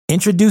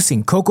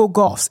Introducing Coco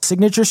Gauff's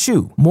signature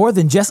shoe, more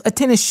than just a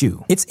tennis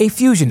shoe. It's a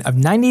fusion of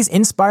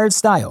 90s-inspired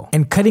style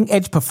and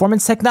cutting-edge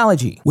performance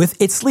technology.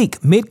 With its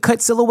sleek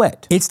mid-cut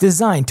silhouette, it's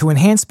designed to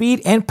enhance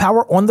speed and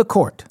power on the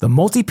court. The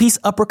multi-piece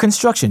upper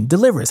construction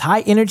delivers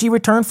high-energy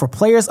return for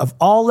players of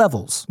all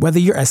levels. Whether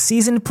you're a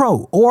seasoned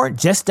pro or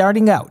just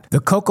starting out, the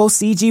Coco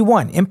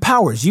CG1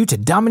 empowers you to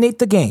dominate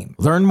the game.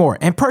 Learn more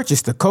and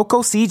purchase the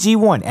Coco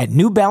CG1 at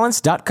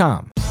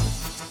newbalance.com.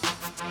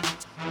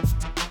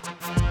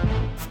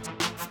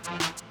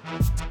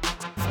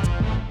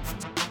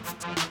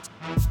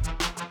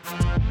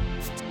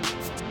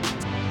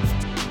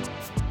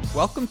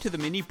 Welcome to the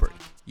Mini Break,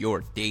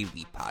 your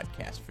daily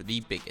podcast for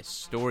the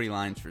biggest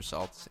storylines,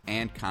 results,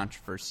 and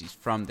controversies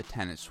from the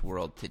tennis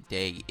world.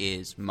 Today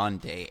is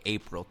Monday,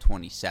 April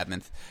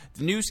 27th.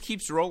 The news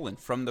keeps rolling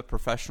from the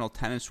professional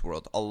tennis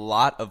world. A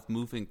lot of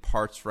moving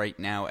parts right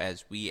now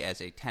as we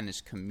as a tennis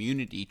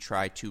community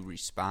try to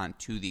respond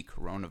to the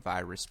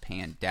coronavirus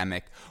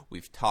pandemic.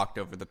 We've talked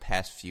over the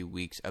past few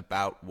weeks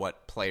about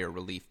what player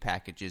relief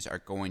packages are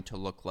going to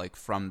look like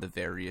from the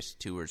various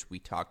tours. We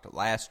talked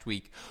last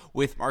week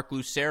with Mark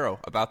Lucero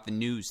about the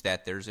news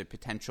that there's a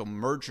potential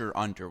merger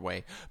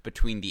underway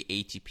between the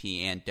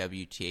ATP and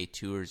WTA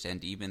tours,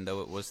 and even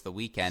though it was the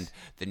weekend,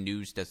 the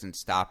news doesn't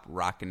stop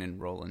rocking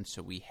and rolling,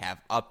 so we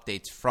have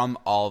updates from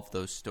all of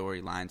those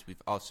storylines.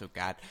 We've also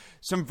got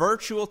some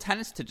virtual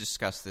tennis to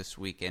discuss this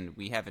week, and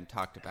we haven't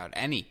talked about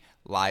any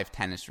live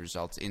tennis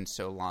results in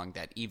so long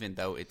that even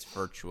though it's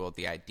virtual,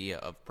 the idea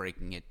of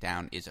breaking it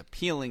down is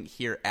appealing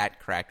here at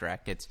Cracked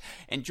Racquets.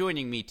 And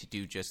joining me to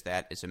do just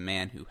that is a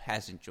man who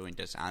hasn't joined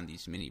us on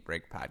these mini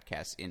break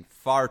podcasts in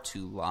far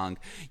too long.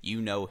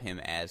 You know him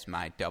as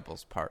my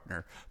doubles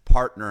partner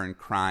in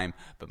crime,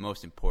 but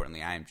most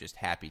importantly, I am just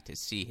happy to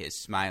see his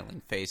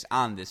smiling face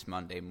on this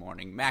Monday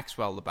morning.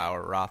 Maxwell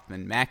LeBauer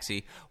Rothman.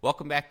 Maxie,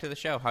 welcome back to the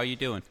show. How you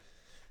doing?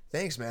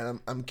 Thanks, man.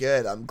 I'm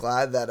good. I'm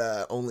glad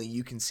that only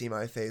you can see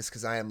my face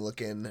because I am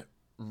looking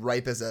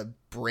ripe as a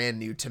brand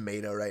new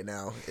tomato right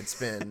now. It's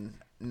been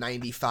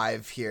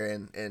 95 here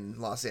in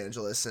Los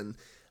Angeles, and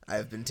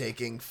I've been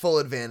taking full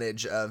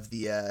advantage of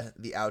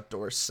the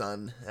outdoor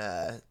sun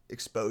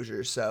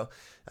exposure. So,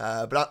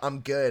 but I'm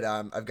good.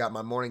 I've got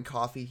my morning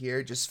coffee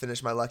here. Just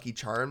finished my Lucky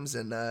Charms,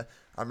 and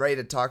I'm ready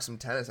to talk some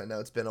tennis. I know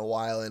it's been a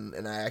while,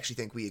 and I actually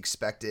think we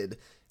expected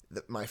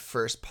my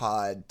first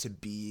pod to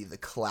be the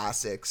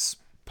Classics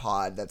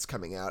pod that's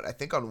coming out, I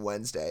think on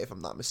Wednesday, if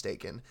I'm not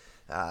mistaken.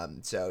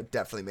 So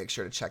definitely make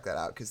sure to check that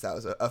out because that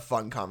was a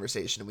fun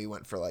conversation. We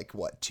went for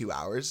 2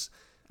 hours?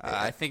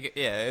 I think,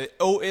 yeah.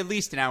 Oh, at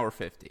least an hour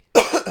 50.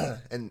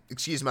 And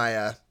excuse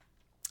my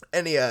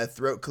any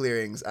throat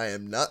clearings. I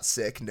am not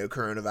sick. No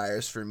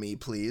coronavirus for me,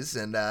 please.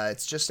 And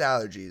it's just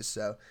allergies.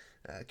 So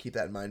keep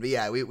that in mind. But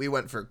yeah, we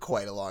went for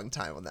quite a long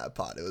time on that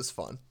pod. It was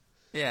fun.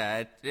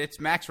 Yeah, it's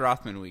Max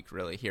Rothman week,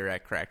 really, here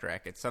at Cracked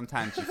Racquets.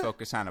 Sometimes you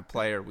focus on a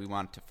player. We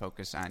want to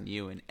focus on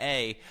you. And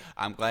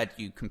I'm glad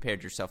you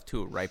compared yourself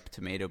to a ripe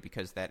tomato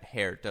because that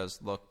hair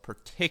does look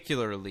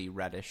particularly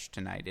reddish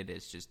tonight. It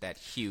is just that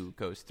hue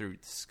goes through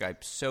the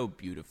Skype so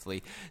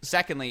beautifully.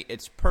 Secondly,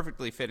 it's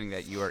perfectly fitting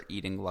that you are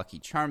eating Lucky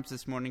Charms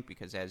this morning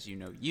because, as you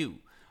know, you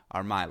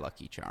are my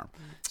Lucky Charm.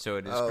 So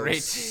it is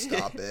great.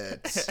 Stop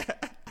it.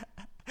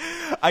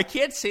 I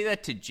can't say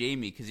that to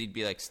Jamie because he'd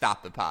be like,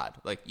 stop the pod.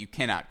 Like, you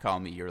cannot call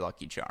me your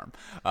Lucky Charm.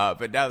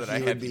 But now that I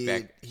have you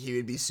back, he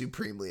would be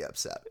supremely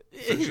upset.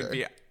 He would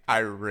be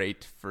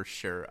irate for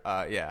sure.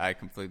 Yeah, I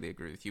completely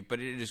agree with you.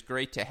 But it is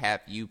great to have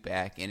you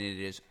back, and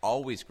it is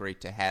always great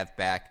to have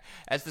back,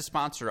 as the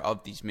sponsor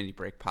of these mini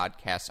break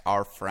podcasts,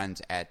 our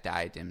friends at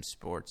Diadem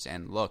Sports.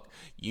 And look,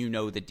 you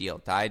know the deal.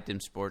 Diadem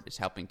Sport is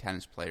helping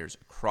tennis players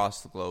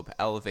across the globe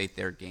elevate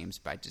their games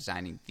by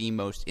designing the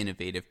most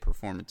innovative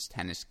performance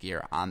tennis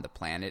gear on the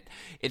planet.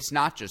 It's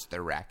not just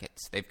their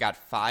rackets. They've got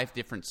 5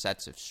 different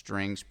sets of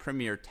strings,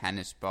 premier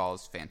tennis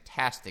balls,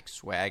 fantastic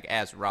swag,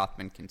 as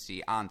Rothman can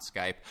see on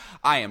Skype.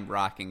 I am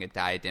rocking a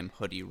Diadem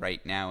hoodie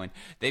right now, and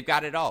they've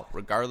got it all,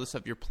 regardless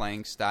of your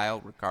playing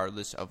style,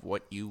 regardless of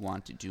what you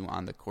want to do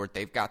on the court.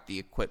 They've got the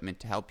equipment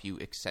to help you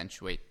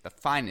accentuate the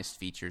finest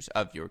features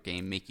of your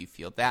game, make you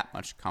feel that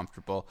much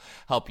comfortable,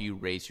 help you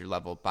raise your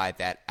level by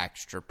that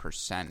extra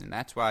percent. And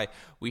that's why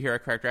we here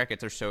at Cracked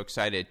Racquets are so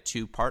excited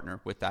to partner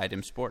with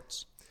Diadem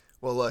Sports.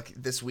 Well, look,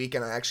 this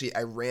weekend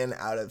I ran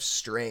out of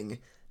string.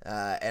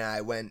 And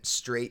I went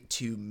straight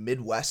to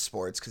Midwest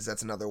Sports because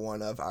that's another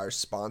one of our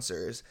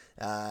sponsors.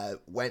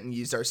 Went and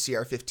used our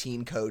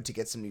CR15 code to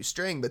get some new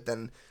string, but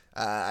then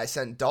I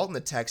sent Dalton a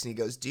text and he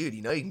goes, dude,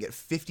 you can get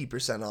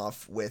 50%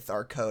 off with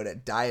our code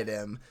at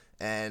Diadem.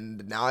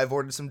 And now I've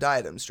ordered some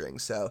Diadem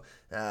strings. So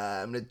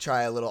I'm going to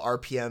try a little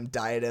RPM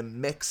Diadem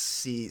mix,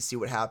 see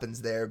what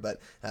happens there. But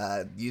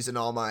using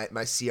all my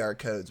CR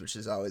codes, which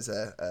is always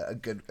a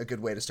good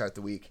way to start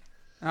the week.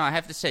 No, I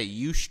have to say,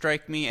 you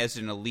strike me as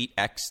an elite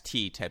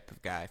XT type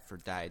of guy for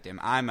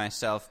Diadem. I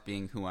myself,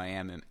 being who I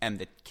am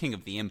the king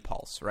of the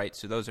impulse, right?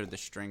 So those are the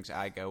strings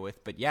I go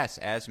with. But yes,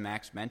 as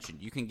Max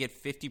mentioned, you can get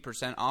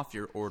 50% off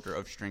your order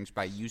of strings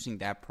by using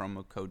that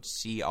promo code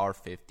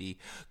CR50,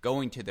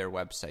 going to their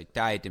website,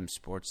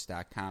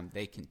 diademsports.com.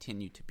 They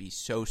continue to be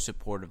so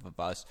supportive of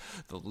us.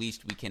 The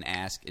least we can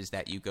ask is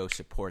that you go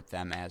support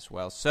them as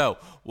well. So,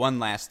 one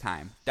last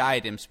time,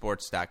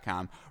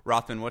 diademsports.com.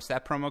 Rothman, what's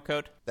that promo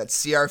code?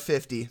 That's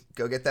CR50.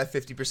 Go get that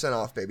 50%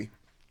 off, baby.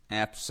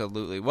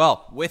 Absolutely.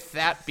 Well, with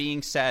that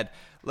being said,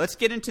 let's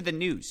get into the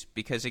news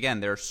because, again,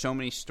 there are so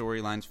many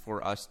storylines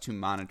for us to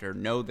monitor.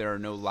 No, there are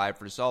no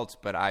live results,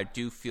 but I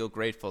do feel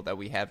grateful that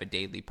we have a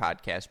daily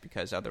podcast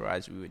because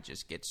otherwise we would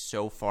just get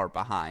so far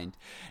behind.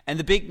 And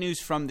the big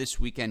news from this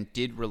weekend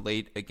did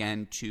relate,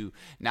 again, to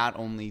not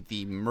only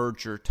the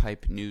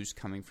merger-type news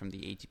coming from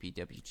the ATP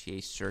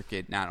WTA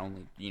circuit, not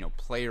only,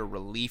 player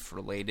relief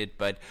related,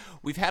 but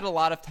we've had a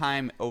lot of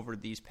time over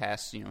these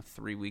past,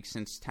 3 weeks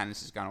since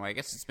tennis has gone away. I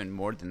guess it's been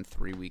more than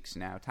 3 weeks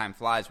now. Time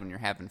flies when you're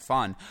having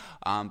fun.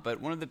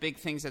 But one of the big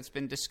things that's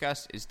been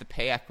discussed is the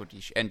pay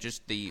equity and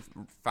just the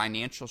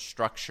financial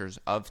structures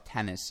of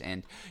tennis.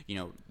 And,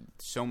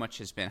 so much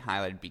has been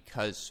highlighted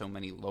because so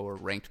many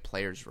lower-ranked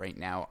players right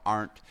now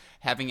aren't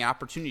having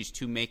opportunities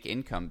to make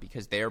income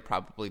because they are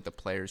probably the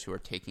players who are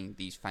taking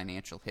these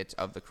financial hits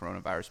of the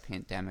coronavirus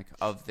pandemic,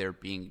 of there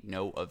being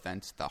no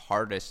events the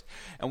hardest.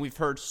 And we've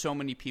heard so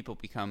many people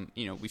become,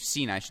 we've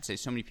seen, I should say,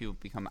 so many people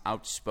become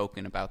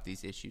outspoken about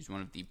these issues.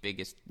 One of the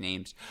biggest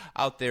names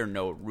out there,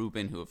 Noah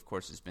Rubin, who, of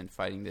course, has been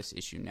fighting this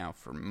issue now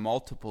for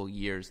multiple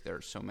years. There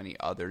are so many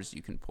others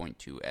you can point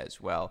to as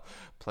well.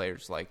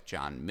 Players like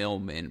John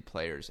Millman,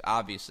 players,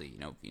 obviously,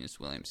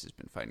 Venus Williams has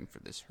been fighting for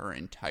this her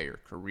entire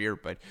career,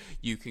 but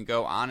you can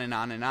go on and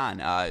on and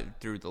on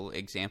through the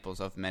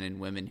examples of men and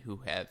women who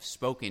have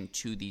spoken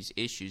to these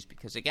issues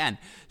because, again,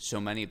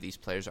 so many of these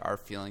players are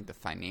feeling the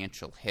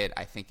financial hit.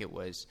 I think it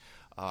was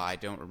I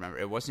don't remember.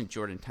 It wasn't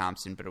Jordan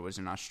Thompson, but it was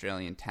an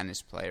Australian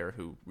tennis player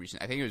who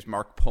recently, I think it was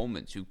Mark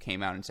Pullmans, who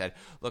came out and said,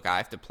 look, I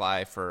have to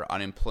apply for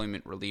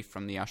unemployment relief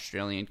from the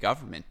Australian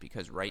government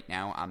because right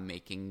now I'm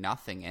making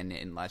nothing. And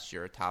unless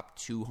you're a top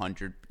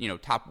 200,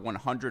 top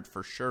 100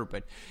 for sure,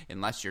 but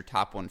unless you're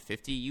top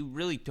 150, you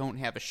really don't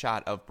have a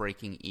shot of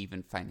breaking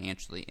even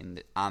financially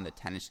on the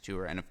tennis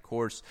tour. And of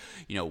course,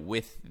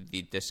 with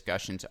the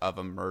discussions of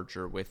a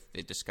merger, with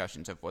the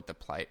discussions of what the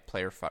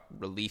player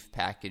relief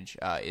package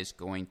is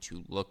going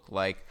to look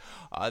like,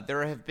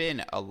 there have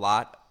been a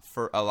lot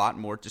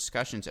more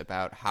discussions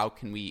about how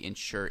can we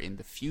ensure in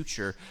the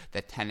future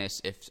that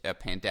tennis, if a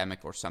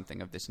pandemic or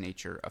something of this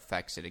nature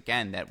affects it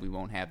again, that we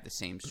won't have the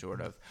same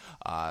sort of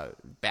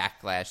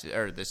backlash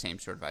or the same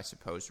sort of, I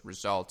suppose,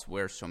 results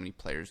where so many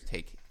players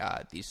take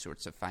these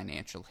sorts of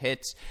financial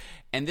hits.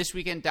 And this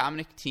weekend,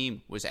 Dominic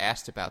Thiem was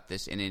asked about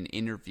this in an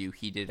interview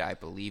he did. I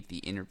believe the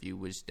interview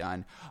was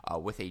done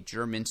with a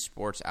German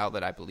sports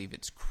outlet. I believe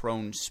it's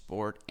Kron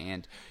Sport.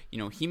 And,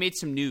 he made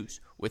some news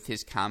with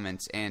his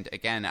comments. And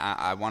again,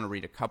 I want to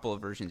read a couple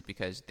of versions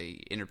because the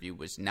interview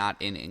was not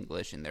in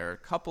English, and there are a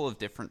couple of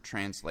different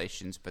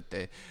translations, but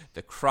the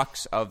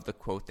crux of the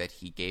quote that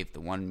he gave,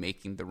 the one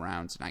making the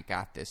rounds, and I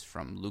got this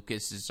from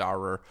Lucas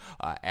Zahrer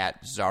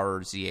at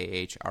Zahrer,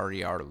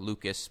 Z-A-H-R-E-R,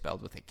 Lucas,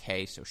 spelled with a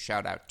K, so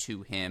shout out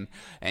to him.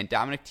 And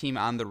Dominic Thiem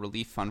on the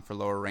relief fund for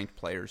lower-ranked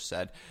players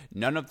said,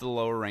 none of the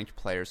lower-ranked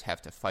players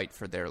have to fight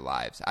for their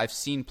lives. I've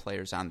seen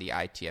players on the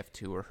ITF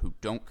Tour who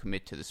don't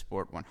commit to the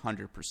sport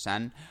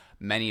 100%.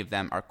 Many of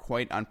them are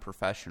quite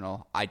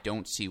unprofessional. I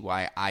don't see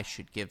why I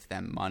should give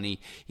them money.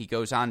 He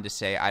goes on to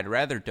say, I'd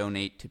rather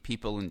donate to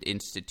people and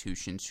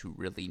institutions who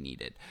really need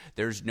it.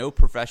 There's no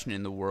profession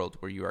in the world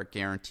where you are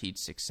guaranteed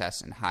success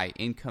and high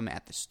income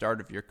at the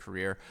start of your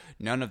career.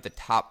 None of the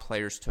top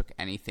players took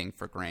anything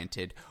for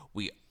granted.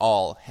 We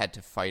all had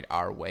to fight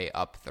our way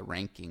up the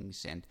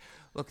rankings. And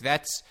look,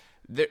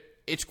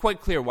 it's quite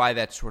clear why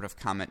that sort of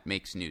comment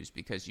makes news,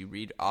 because you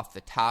read off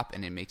the top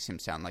and it makes him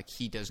sound like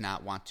he does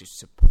not want to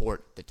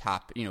support the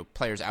top,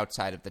 players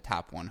outside of the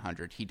top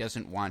 100. He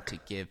doesn't want to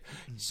give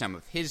some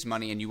of his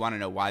money, and you want to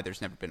know why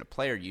there's never been a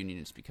player union.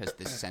 It's because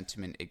this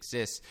sentiment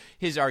exists.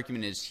 His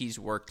argument is he's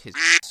worked his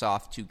ass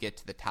off to get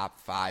to the top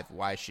 5.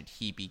 Why should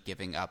he be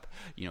giving up,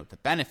 the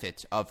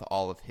benefits of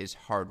all of his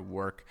hard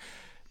work?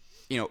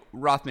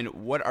 Rothman,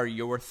 what are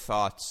your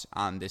thoughts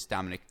on this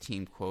Dominic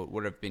Thiem quote?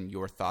 What have been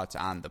your thoughts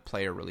on the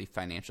player relief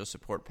financial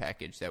support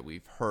package that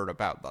we've heard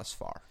about thus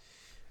far?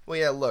 Well,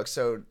 yeah, look,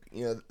 so,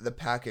 the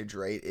package,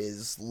 right,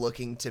 is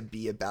looking to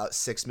be about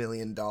 $6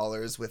 million,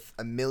 with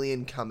 $1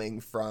 million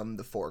coming from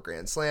the 4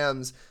 Grand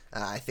Slams.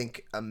 I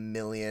think $1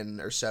 million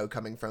or so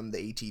coming from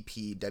the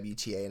ATP,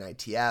 WTA, and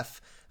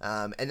ITF.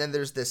 And then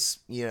there's this,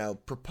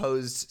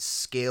 proposed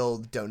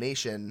scaled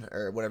donation,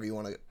 or whatever you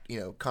want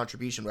to,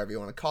 contribution, whatever you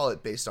want to call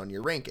it, based on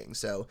your ranking.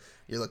 So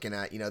you're looking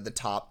at, the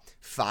top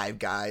 5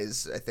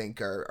 guys, I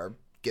think, are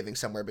giving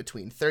somewhere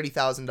between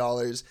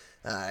 $30,000,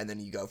 and then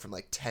you go from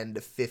like 10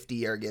 to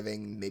 50 are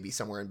giving maybe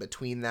somewhere in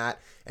between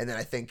that. And then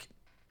I think,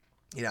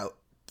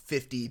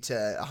 50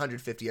 to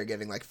 150 are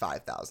getting like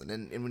 5,000.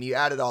 And when you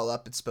add it all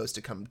up, it's supposed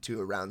to come to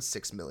around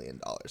 $6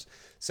 million.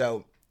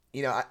 So,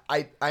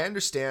 I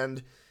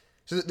understand.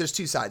 So there's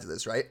two sides of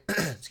this, right?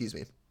 Excuse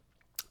me.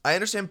 I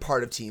understand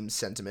part of Thiem's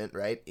sentiment,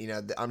 right?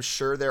 I'm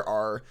sure there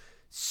are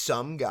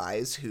some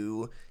guys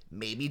who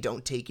maybe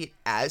don't take it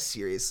as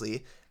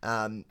seriously.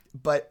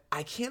 But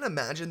I can't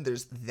imagine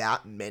there's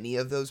that many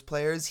of those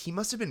players. He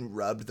must have been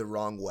rubbed the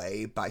wrong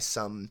way by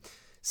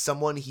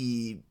someone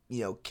he,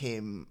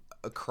 came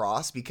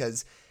across,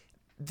 because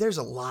there's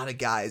a lot of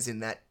guys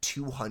in that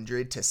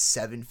 200 to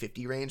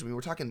 750 range. I mean,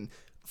 we're talking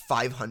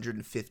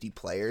 550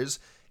 players,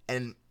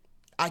 and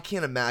I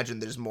can't imagine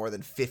there's more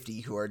than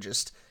 50 who are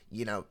just,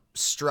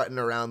 strutting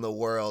around the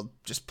world,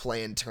 just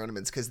playing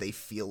tournaments because they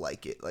feel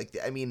like it.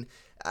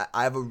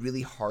 I have a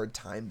really hard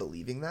time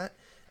believing that.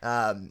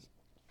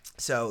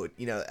 So,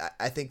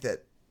 I think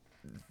that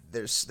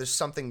there's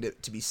something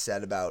to be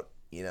said about,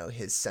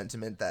 his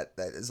sentiment that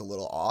is a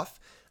little off.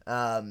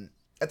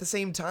 At the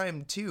same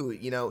time, too,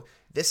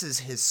 this is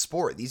his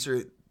sport. These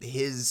are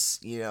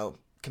his,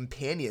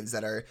 companions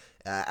that are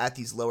at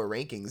these lower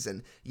rankings.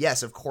 And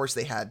yes, of course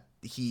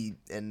he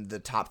and the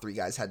top three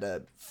guys had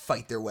to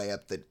fight their way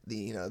up the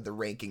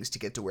rankings to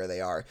get to where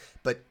they are.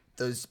 But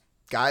those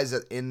guys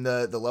in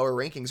the lower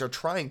rankings are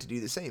trying to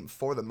do the same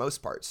for the most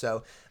part.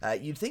 So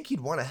you'd think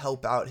he'd want to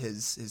help out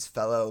his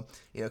fellow,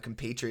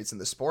 compatriots in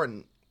the sport.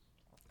 And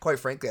quite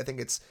frankly, I think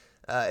it's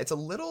a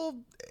little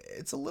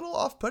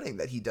off-putting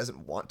that he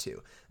doesn't want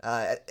to.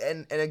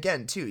 And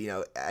again,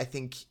 too, I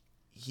think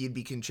he'd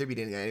be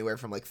contributing anywhere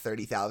from like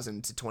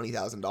 $30,000 to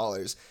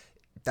 $20,000.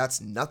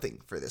 That's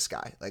nothing for this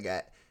guy.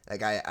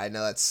 I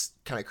know that's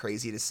kind of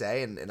crazy to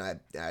say, and I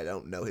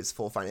don't know his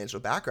full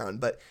financial background,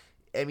 but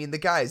I mean, the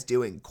guy is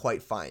doing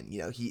quite fine.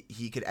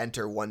 He could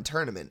enter one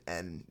tournament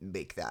and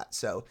make that.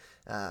 So,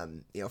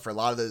 for a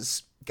lot of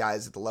those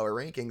guys at the lower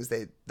rankings,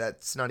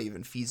 that's not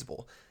even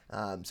feasible.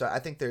 So I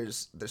think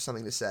there's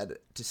something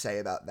to say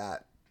about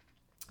that.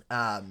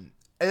 And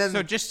then,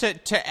 so just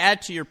to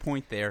add to your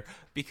point there,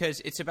 because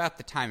it's about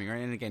the timing,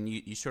 right? And again,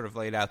 you sort of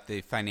laid out the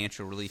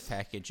financial relief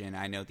package, and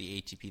I know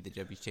the ATP, the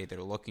WTA,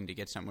 they're looking to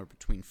get somewhere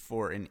between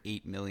 4 and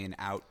 8 million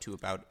out to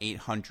about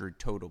 800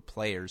 total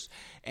players.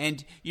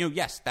 And,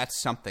 yes,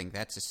 that's something.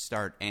 That's a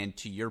start. And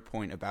to your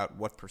point about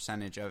what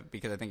percentage of,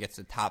 because I think it's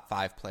the top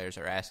 5 players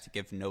are asked to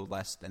give no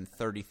less than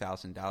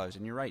 $30,000.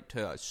 And you're right,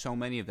 to so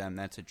many of them,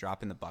 that's a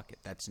drop in the bucket.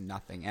 That's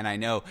nothing. And I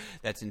know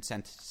that's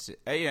insensitive.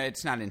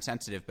 It's not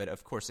insensitive, but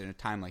of course, in a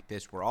time like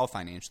this, we're all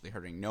financially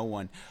hurting. No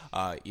one,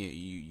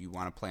 you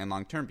want to play in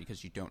long term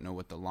because you don't know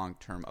what the long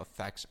term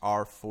effects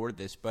are for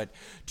this. But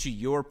to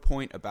your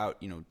point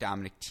about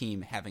Dominic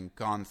Thiem having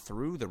gone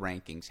through the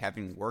rankings,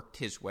 having worked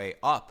his way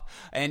up,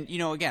 and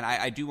again,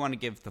 I do want to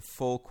give the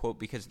full quote,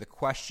 because the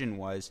question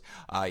was,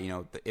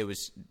 it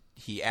was.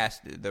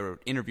 The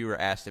interviewer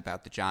asked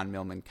about the John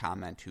Millman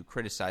comment, who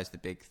criticized the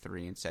big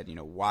three and said,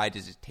 why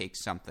does it take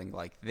something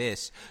like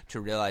this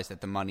to realize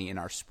that the money in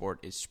our sport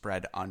is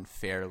spread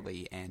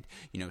unfairly? And,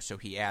 so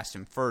he asked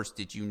him first,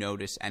 did you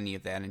notice any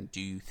of that? And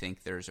do you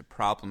think there's a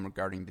problem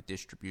regarding the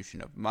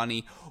distribution of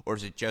money? Or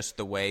is it just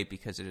the way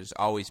because it has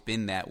always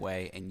been that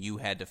way and you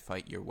had to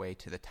fight your way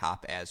to the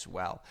top as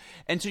well?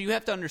 And so you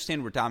have to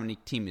understand where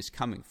Dominic Thiem is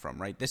coming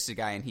from, right? This is a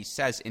guy, and he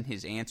says in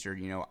his answer,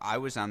 I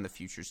was on the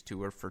Futures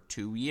Tour for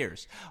 2 years.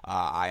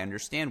 I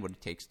understand what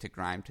it takes to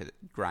grind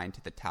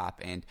to the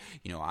top, and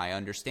I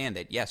understand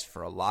that, yes,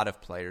 for a lot of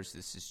players,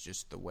 this is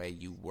just the way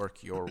you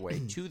work your way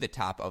to the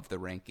top of the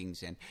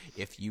rankings. And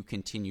if you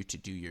continue to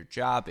do your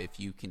job, if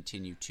you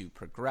continue to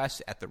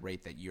progress at the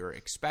rate that you're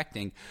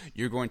expecting,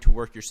 you're going to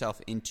work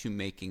yourself into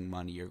making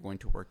money. You're going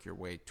to work your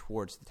way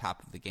towards the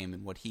top of the game.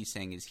 And what he's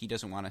saying is he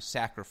doesn't want to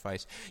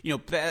sacrifice.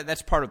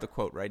 That's part of the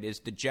quote, right?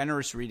 Is the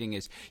generous reading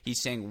is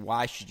he's saying,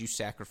 why should you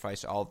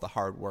sacrifice all of the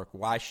hard work?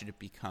 Why should it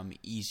become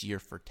easier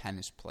for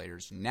tennis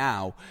players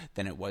now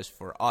than it was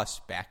for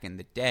us back in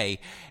the day?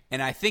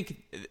 And I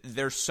think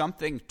there's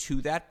something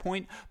to that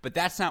point, but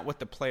that's not what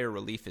the player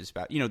relief is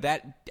about.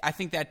 That I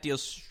think that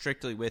deals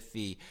strictly with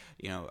the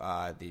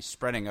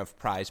spreading of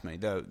prize money,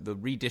 the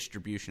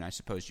redistribution, I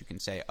suppose you can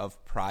say,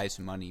 of prize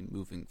money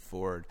moving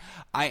forward.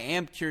 I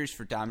am curious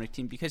for Dominic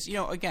Thiem because,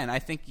 again, I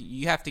think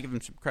you have to give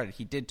him some credit.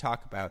 He did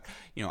talk about,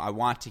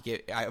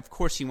 of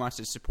course he wants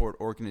to support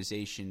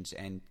organizations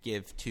and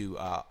give to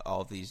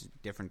all these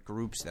different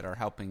groups that are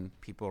helping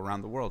people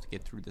around the world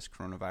get through this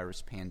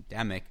coronavirus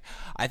pandemic.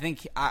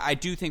 I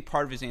do think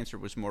part of his answer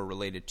was more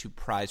related to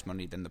prize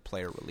money than the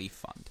player relief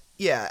fund.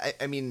 Yeah,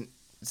 I mean,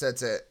 so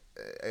that's a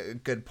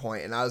good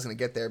point, and I was going to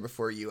get there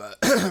before you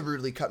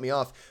rudely cut me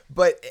off.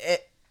 But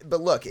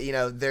look,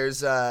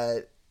 there's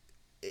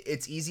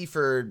it's easy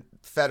for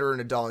Federer,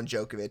 Nadal, and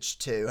Djokovic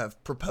to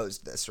have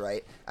proposed this,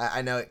 right?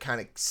 I know it kind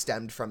of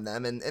stemmed from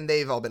them, and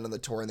they've all been on the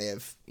tour, and they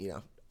have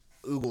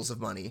oogles of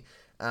money.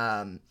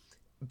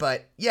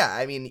 But yeah,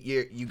 I mean,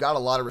 you got a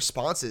lot of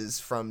responses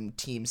from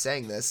Thiem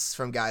saying this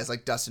from guys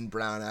like Dustin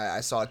Brown.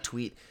 I saw a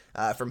tweet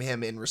from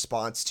him in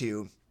response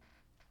to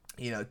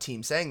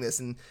Thiem saying this,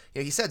 and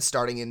he said,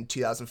 starting in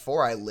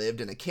 2004, I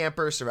lived in a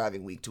camper,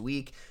 surviving week to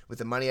week with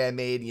the money I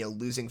made.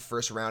 Losing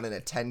first round in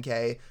a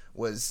 10K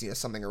was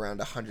something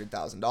around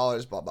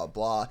 $100,000, blah blah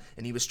blah,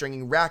 and he was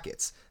stringing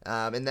rackets.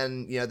 And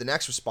then the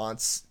next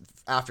response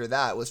after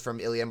that was from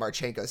Ilya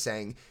Marchenko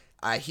saying,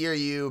 I hear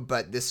you,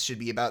 but this should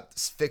be about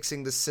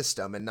fixing the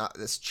system and not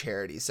this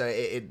charity. So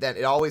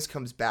it always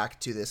comes back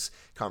to this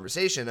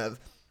conversation of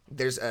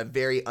there's a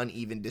very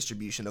uneven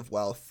distribution of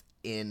wealth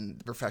in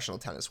the professional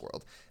tennis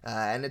world.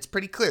 And it's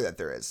pretty clear that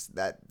there is,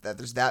 that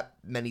there's that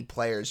many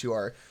players who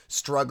are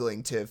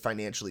struggling to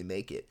financially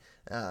make it.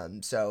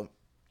 So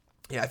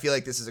I feel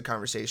like this is a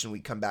conversation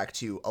we come back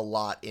to a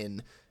lot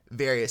in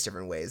various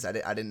different ways. I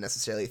didn't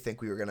necessarily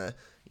think we were going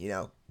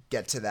to,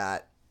 get to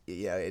that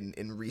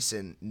in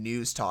recent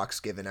news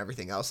talks, given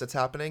everything else that's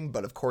happening,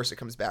 but of course it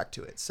comes back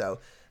to it. So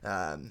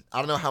I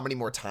don't know how many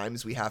more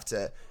times we have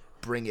to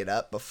bring it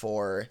up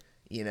before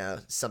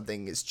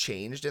something is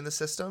changed in the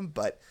system,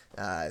 but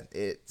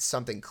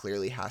something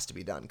clearly has to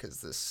be done, because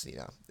this,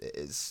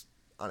 is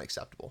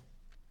unacceptable.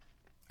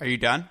 Are you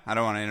done? I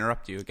don't want to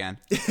interrupt you again.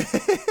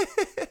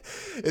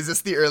 Is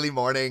this the early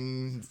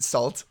morning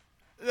salt?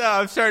 No,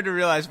 I'm starting to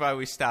realize why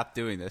we stopped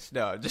doing this.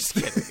 No, I'm just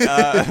kidding.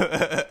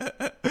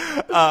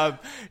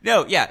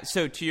 No, yeah.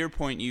 So to your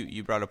point,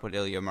 you brought up what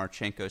Ilya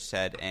Marchenko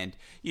said, and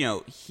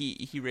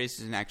he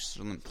raises an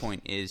excellent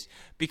point, is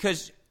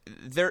because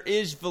there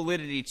is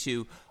validity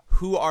to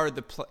who are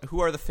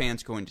the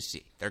fans going to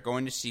see? They're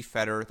going to see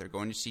Federer. They're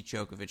going to see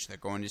Djokovic. They're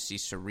going to see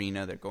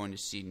Serena. They're going to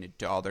see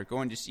Nadal. They're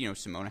going to see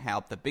Simona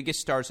Halep. The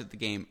biggest stars of the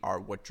game are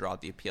what draw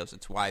the appeals.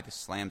 It's why the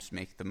slams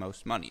make the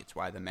most money. It's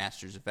why the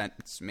Masters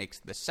events makes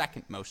the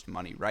second most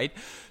money, right?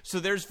 So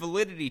there's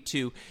validity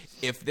to,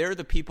 if they're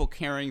the people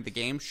carrying the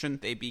game,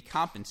 shouldn't they be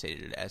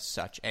compensated as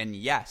such? And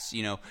yes,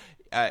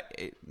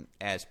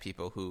 as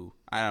people who,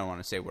 I don't want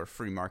to say we're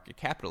free market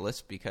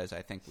capitalists, because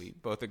I think we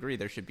both agree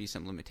there should be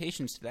some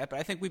limitations to that, but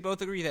I think we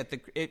both agree that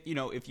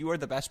if you are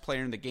the best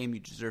player in the game,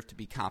 you deserve to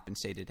be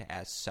compensated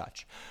as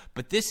such.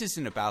 But this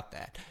isn't about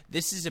that.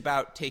 This is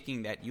about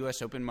taking that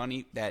U.S. Open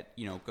money that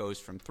goes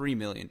from $3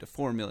 million to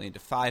 $4 million to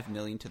 $5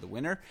 million to the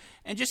winner,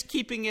 and just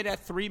keeping it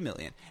at $3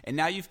 million. And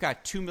now you've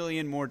got $2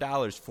 million more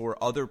for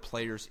other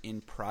players in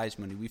prize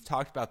money. We've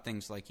talked about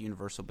things like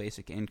universal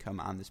basic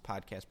income on this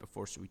podcast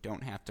before, so we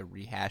don't have to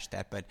rehash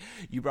that. But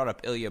you brought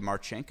up Ilya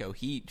Marchenko.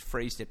 He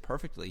phrased it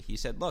perfectly. He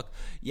said, look,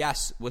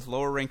 yes, with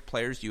lower ranked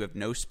players, you have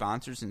no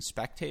sponsors and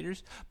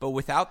spectators, but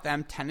without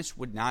them, tennis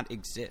would not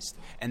exist.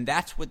 And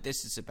that's what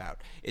this is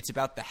about. It's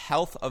about the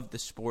health of the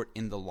sport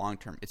in the long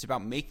term. It's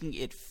about making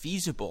it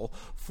feasible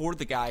for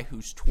the guy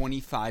who's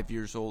 25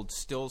 years old,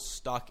 still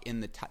stuck in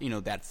the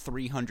that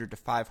 300 to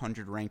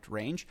 500 ranked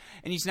range,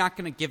 and he's not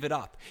going to give it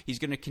up. He's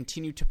going to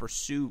continue to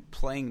pursue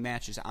playing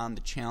matches on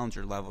the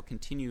challenger level,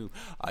 continue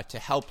to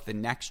help the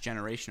next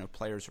generation of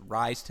players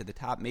rise to the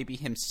top, maybe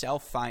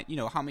himself find,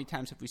 how many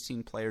times have we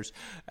seen players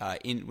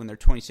when they're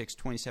 26,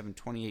 27,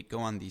 28 go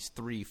on these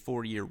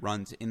 3-4 year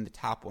runs in the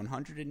top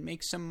 100 and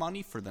make some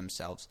money for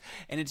themselves.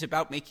 And it's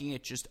about making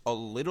it just a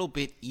little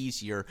bit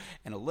easier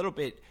and a little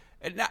bit,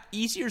 not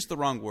easier is the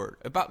wrong word,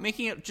 about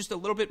making it just a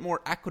little bit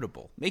more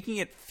equitable, making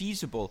it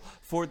feasible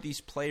for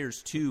these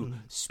players to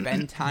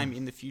spend time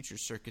in the future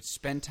circuit,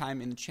 spend time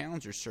in the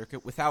challenger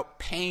circuit without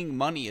paying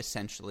money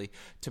essentially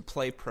to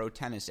play pro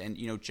tennis. And,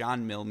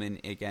 John Millman,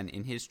 again,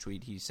 in his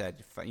tweet, he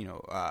said,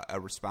 a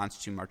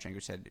response to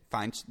Marchenko said,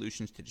 find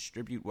solutions to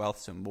distribute wealth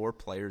so more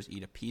players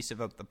eat a piece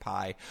of the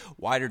pie,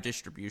 wider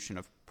distribution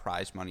of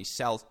prize money,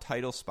 sell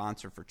title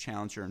sponsor for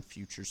Challenger and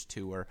Futures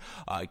Tour,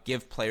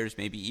 give players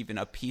maybe even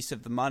a piece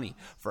of the money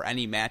for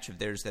any match of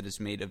theirs that is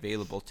made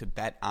available to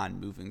bet on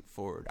moving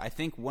forward. I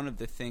think one of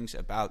the things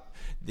about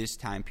this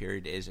time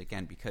period is,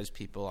 again, because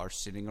people are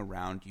sitting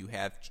around, you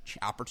have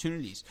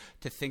opportunities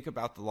to think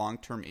about the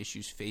long-term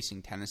issues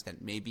facing tennis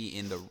that maybe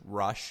in the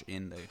rush,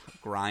 in the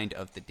grind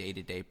of the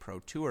day-to-day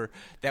pro tour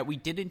that we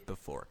didn't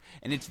before.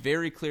 And it's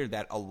very clear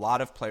that a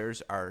lot of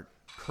players are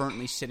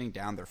currently sitting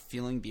down, they're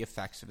feeling the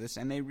effects of this,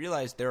 and they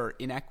realize there are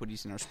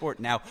inequities in our sport.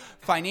 Now,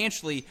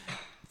 financially,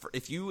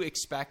 if you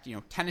expect,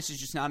 tennis is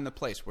just not in the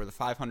place where the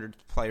 500th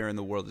player in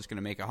the world is going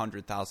to make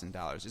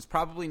 $100,000. It's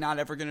probably not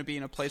ever going to be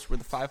in a place where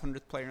the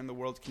 500th player in the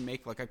world can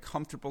make like a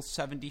comfortable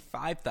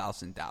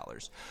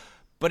 $75,000.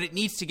 But it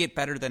needs to get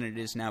better than it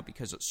is now,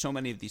 because so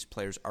many of these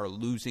players are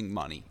losing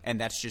money,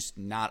 and that's just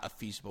not a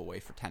feasible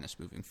way for tennis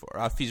moving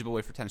forward. A feasible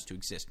way for tennis to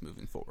exist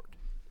moving forward.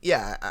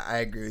 Yeah, I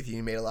agree with you.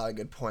 You made a lot of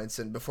good points.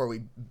 And before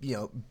we,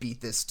 beat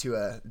this to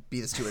a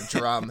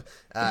drum,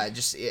 I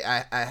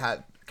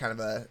had kind of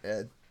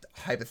a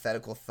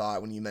hypothetical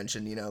thought when you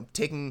mentioned,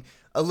 taking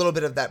a little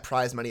bit of that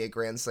prize money at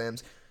Grand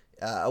Slams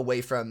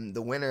away from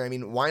the winner. I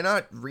mean, why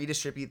not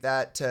redistribute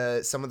that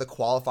to some of the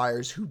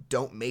qualifiers who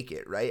don't make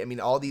it, right? I mean,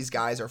 all these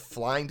guys are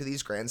flying to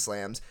these Grand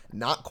Slams,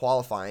 not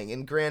qualifying.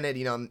 And granted,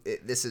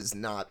 this is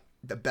not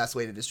the best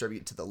way to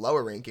distribute to the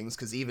lower rankings,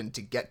 because even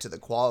to get to the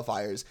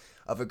qualifiers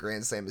of a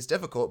Grand Slam is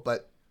difficult,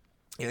 but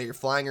you're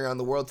flying around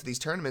the world to these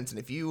tournaments, and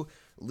if you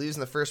lose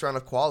in the first round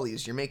of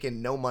qualies, you're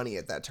making no money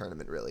at that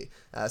tournament, really.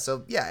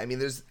 So yeah, I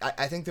mean,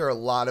 I think there are a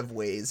lot of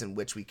ways in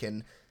which we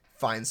can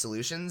find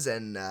solutions,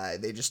 and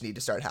they just need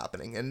to start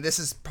happening. And this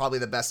is probably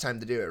the best time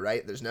to do it,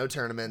 right? There's no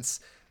tournaments,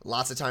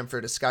 lots of time for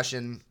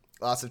discussion,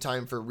 lots of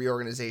time for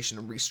reorganization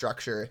and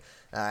restructure,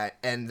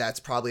 and that's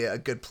probably a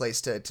good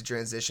place to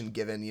transition,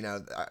 given,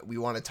 we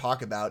want to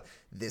talk about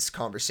this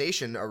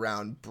conversation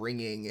around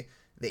bringing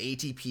the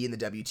ATP and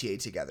the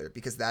WTA together,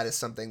 because that is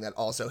something that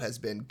also has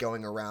been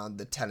going around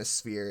the tennis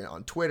sphere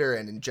on Twitter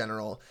and in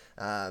general.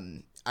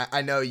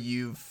 I know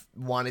you've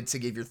wanted to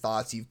give your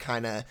thoughts. You've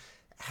kind of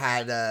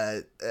had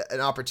an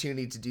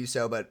opportunity to do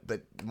so, but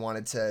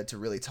wanted to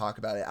really talk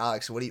about it.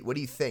 Alex, what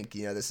do you think?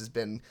 This has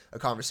been a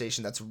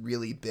conversation that's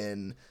really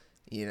been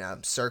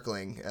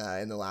circling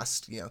in the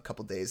last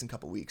couple days and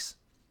couple weeks.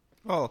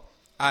 Well,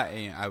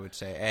 I would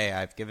say,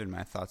 I've given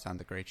my thoughts on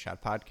the Great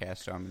Shot podcast,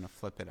 so I'm going to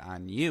flip it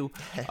on you.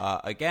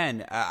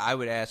 Again, I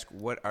would ask,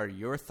 what are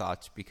your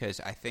thoughts? Because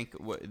I think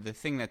the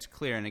thing that's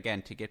clear, and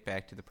again, to get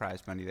back to the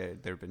prize money,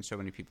 there have been so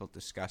many people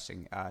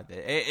discussing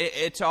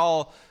it's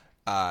all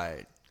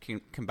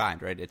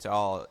combined, right? It's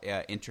all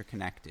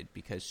interconnected,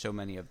 because so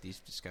many of these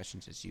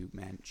discussions, as you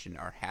mentioned,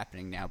 are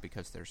happening now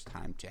because there's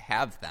time to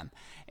have them.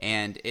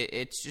 And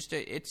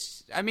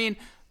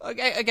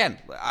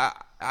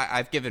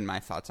I've given my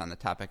thoughts on the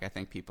topic. I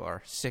think people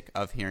are sick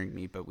of hearing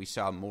me, but we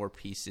saw more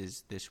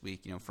pieces this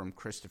week, from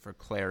Christopher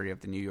Clary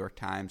of the New York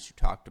Times, who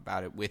talked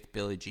about it, with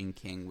Billie Jean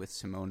King, with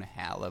Simona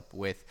Halep,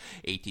 with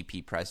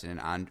ATP president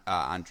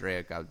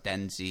Andrea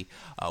Gaudenzi.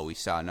 We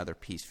saw another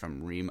piece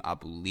from Reem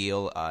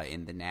Abulil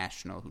in The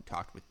National, who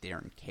talked with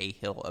Darren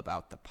Cahill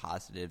about the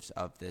positives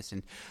of this.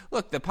 And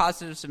look, the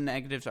positives and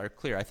negatives are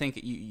clear. I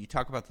think you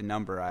talk about the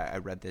number. I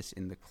read this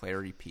in the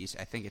Clary piece.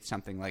 I think it's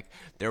something like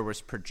there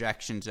was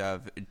projections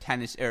of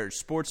tennis or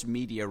sports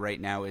media right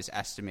now is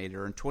estimated,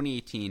 or in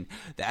 2018,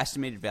 the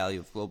estimated value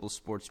of global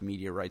sports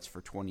media rights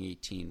for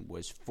 2018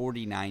 was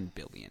 $49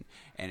 billion.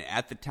 And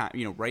at the time,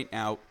 right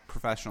now,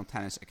 professional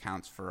tennis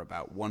accounts for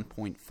about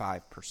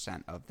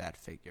 1.5% of that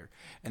figure.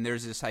 And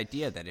there's this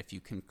idea that if you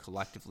can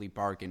collectively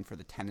bargain for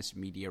the tennis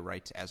media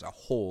rights as a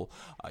whole,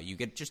 you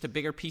get just a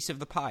bigger piece of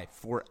the pie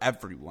for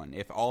everyone.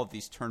 If all of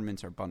these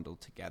tournaments are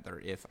bundled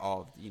together, if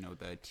all of,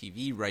 the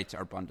TV rights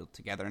are bundled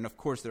together. And of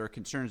course, there are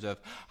concerns of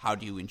how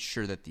do you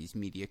ensure that these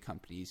media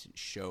companies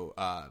show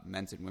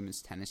men's and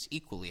women's tennis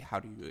equally? How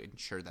do you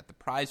ensure that the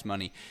prize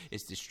money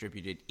is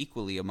distributed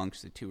equally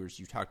amongst the tours?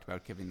 You talked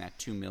about giving that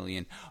 $2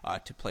 million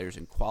to players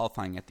in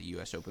qualifying at the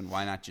U.S. Open.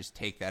 Why not just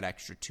take that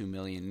extra $2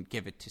 million and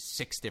give it to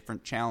 6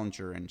 different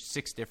challenger and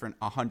 6 different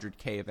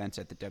 100K events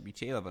at the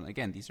WTA level? And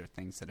again, these are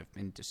things that have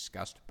been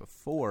discussed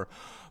before.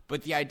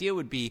 But the idea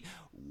would be,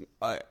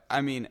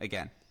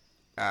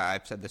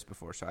 I've said this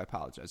before, so I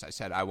apologize. I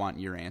said I want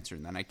your answer,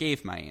 and then I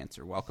gave my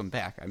answer. Welcome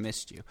back. I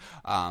missed you.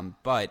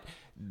 But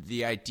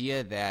the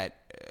idea that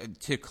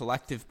to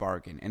collective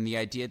bargain, and the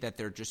idea that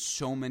there are just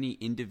so many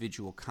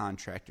individual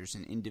contractors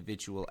and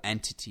individual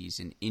entities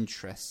and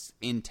interests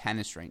in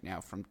tennis right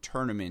now, from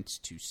tournaments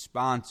to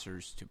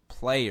sponsors to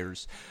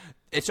players,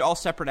 it's all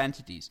separate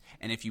entities.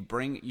 And if you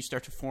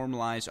start to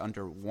formalize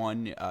under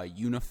one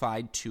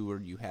unified tour,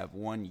 you have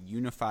one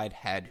unified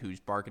head who's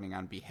bargaining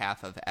on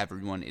behalf of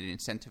everyone. It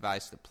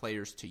incentivizes the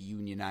players to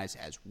unionize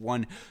as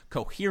one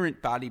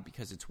coherent body,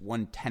 because it's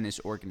one tennis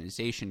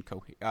organization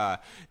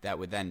that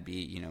would then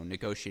be,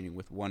 negotiating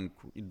with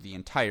the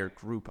entire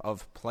group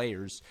of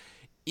players.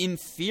 In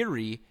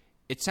theory,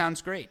 it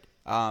sounds great.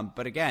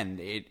 But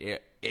again,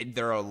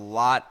 there are a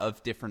lot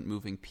of different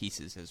moving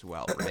pieces as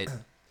well, right?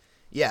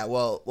 Yeah,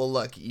 well,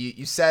 look,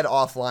 you said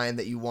offline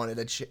that you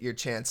wanted your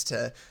chance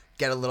to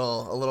get a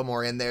little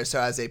more in there.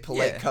 So as a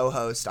polite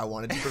co-host, I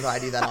wanted to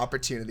provide you that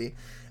opportunity.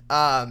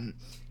 I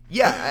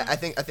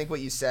think what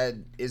you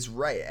said is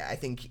right. I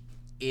think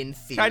in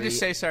theory, can I just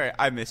say sorry?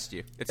 I missed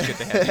you. It's good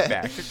to have you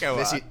back. Go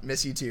on.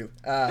 Miss you too.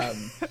 I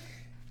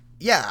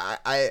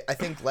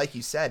think, like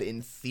you said,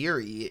 in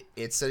theory,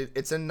 it's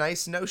a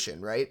nice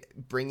notion, right?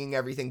 Bringing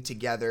everything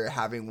together,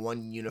 having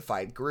one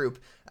unified group.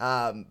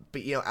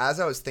 But as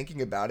I was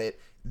thinking about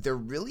it, there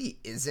really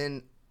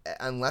isn't,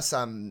 unless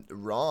I'm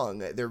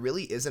wrong, there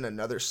really isn't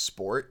another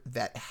sport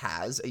that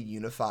has a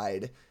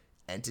unified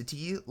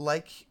entity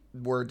like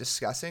we're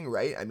discussing,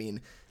 right? I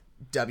mean,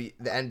 the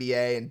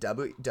NBA and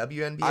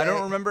WNBA. I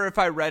don't remember if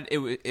I read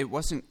it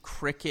wasn't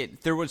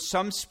cricket. There was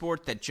some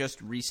sport that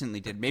just recently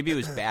did. Maybe it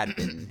was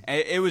badminton.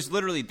 It was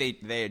literally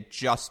they had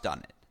just done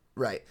it.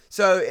 Right.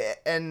 So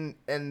and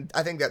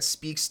I think that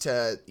speaks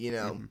to,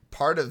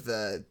 part of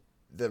the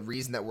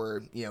reason that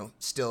we're,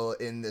 still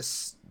in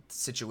this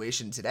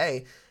situation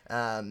today.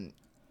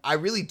 I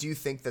really do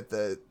think that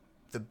the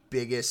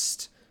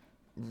biggest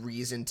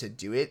reason to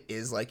do it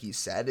is, like you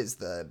said, is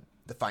the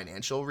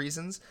financial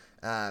reasons.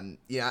 I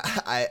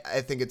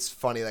think it's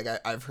funny. Like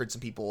I've heard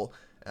some people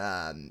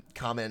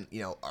comment,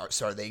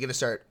 are they going to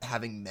start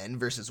having men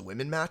versus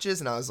women matches?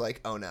 And I was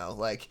like, oh no,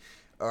 like,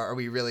 are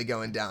we really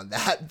going down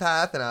that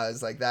path? And I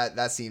was like,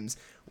 that seems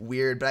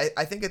weird. But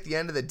I think at the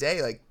end of the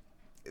day, like,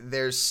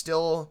 there's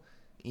still,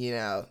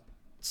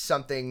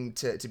 something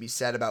to be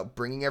said about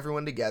bringing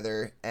everyone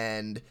together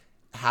and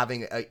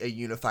having a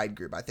unified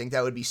group. I think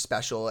that would be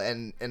special.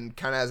 And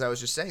kind of as I was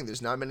just saying,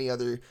 there's not many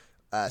other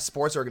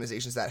sports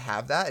organizations that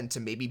have that, and to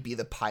maybe be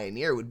the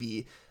pioneer would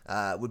be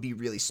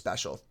really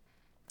special.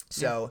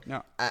 So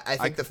I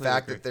think the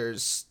fact that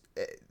there's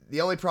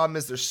the only problem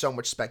is there's so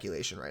much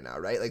speculation right now,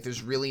 right? Like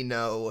there's really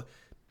no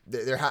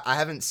I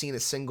haven't seen a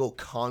single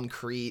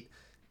concrete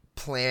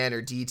plan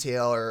or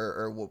detail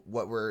or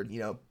what we're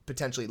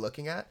potentially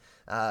looking at.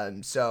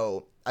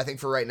 So I think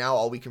for right now,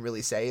 all we can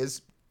really say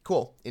is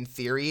cool. In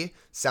theory,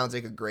 sounds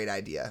like a great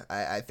idea.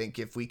 I think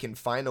if we can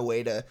find a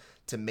way to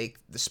make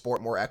the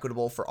sport more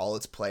equitable for all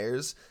its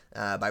players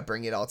by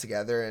bringing it all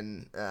together,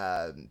 and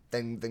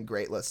then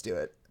great, let's do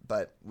it.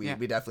 But we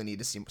definitely need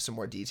to see some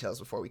more details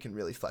before we can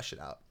really flesh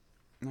it out.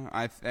 No,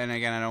 and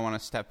again, I don't want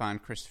to step on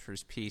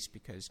Christopher's piece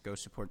because go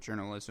support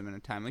journalism in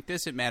a time like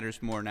this. It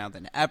matters more now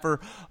than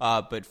ever.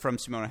 But from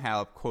Simona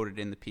Halep, quoted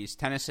in the piece,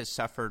 tennis has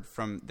suffered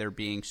from there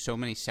being so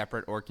many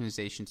separate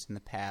organizations in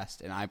the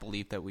past, and I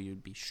believe that we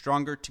would be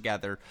stronger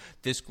together.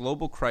 This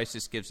global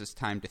crisis gives us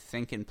time to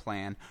think and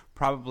plan,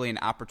 probably an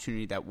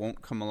opportunity that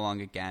won't come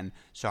along again.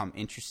 So I'm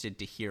interested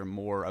to hear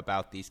more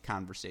about these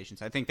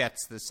conversations. I think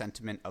that's the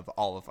sentiment of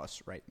all of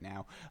us right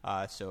now.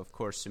 So, of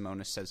course,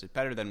 Simona says it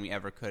better than we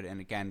ever could. And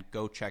again,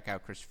 go check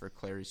out Christopher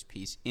Clary's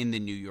piece in the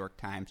New York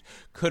Times.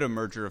 Could a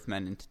merger of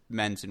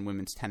men's and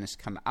women's tennis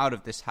come out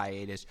of this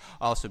hiatus?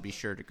 Also, be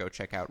sure to go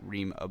check out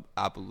Reem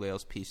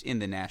Abulail's piece in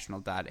the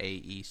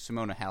national.ae.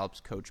 Simona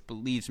Halep's coach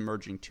believes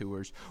merging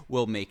tours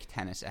will make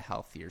tennis a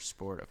healthier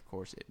sport. Of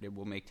course, it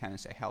will make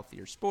tennis a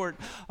healthier sport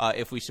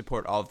if we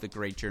support all of the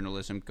great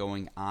journalism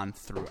going on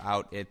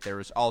throughout it.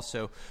 There is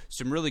also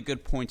some really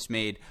good points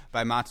made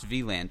by Mats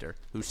Wilander,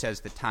 who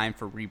says the time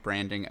for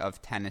rebranding of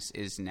tennis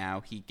is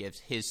now. He gives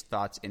his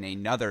thoughts in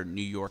another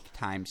New York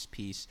Times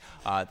piece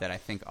that I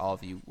think all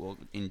of you will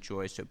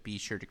enjoy, so be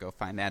sure to go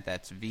find that.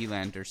 That's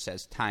Wilander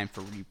says time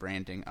for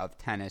rebranding of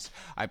tennis.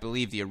 I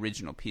believe the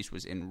original piece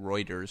was in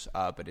Reuters,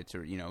 but it's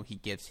he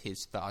gives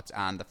his thoughts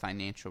on the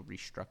financial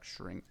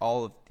restructuring,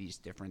 all of these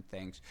different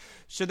things.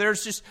 So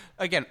there's just,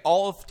 again,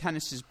 all of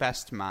tennis's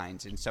best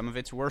minds and some of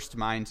its worst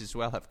minds as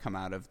well have come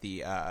out of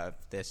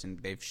this, and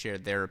they've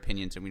shared their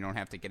opinions, and we don't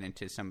have to get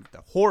into some of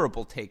the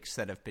horrible takes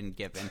that have been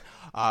given.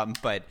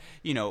 But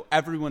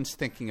everyone's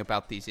thinking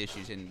about these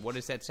issues, and what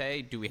does that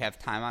say? Do we have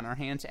time on our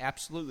hands?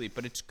 Absolutely,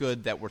 but it's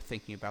good that we're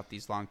thinking about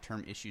these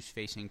long-term issues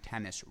facing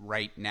tennis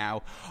right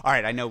now. All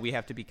right, I know we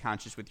have to be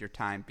conscious with your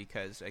time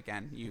because,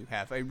 again, you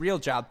have a real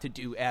job to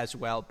do as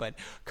well, but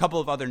a couple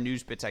of other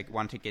news bits I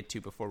want to get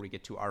to before we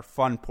get to our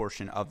fun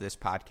portion of this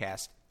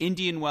podcast.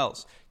 Indian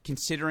Wells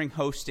considering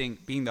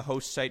being the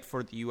host site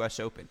for the U.S.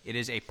 Open. It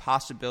is a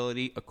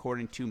possibility,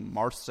 according to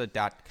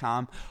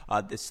Marca.com.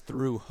 This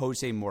through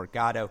Jose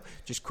Morgado.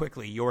 Just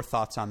quickly, your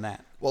thoughts on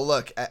that? Well,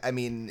 look, I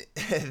mean,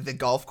 the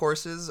golf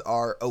courses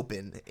are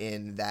open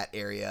in that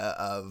area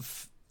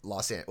of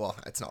Los Angeles. Well,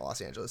 it's not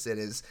Los Angeles. It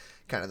is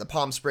kind of the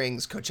Palm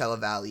Springs, Coachella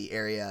Valley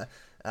area.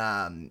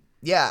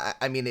 Yeah,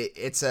 I mean,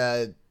 it's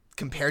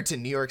compared to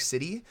New York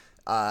City,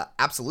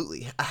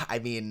 absolutely. I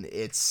mean,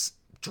 it's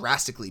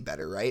drastically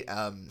better, right?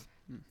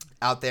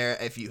 Out there,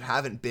 if you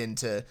haven't been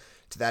to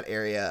that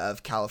area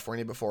of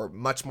California before,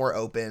 much more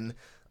open,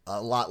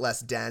 a lot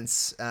less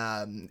dense.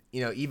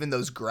 Even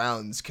those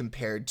grounds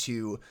compared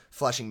to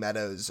Flushing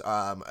Meadows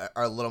are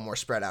a little more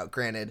spread out.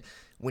 Granted,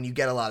 when you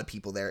get a lot of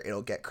people there,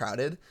 it'll get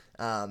crowded.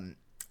 I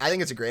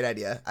think it's a great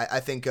idea.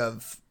 I think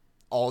of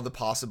all the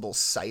possible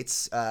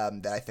sites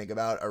that I think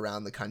about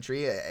around the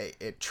country.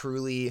 It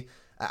truly,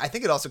 I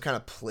think it also kind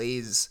of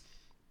plays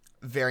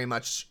very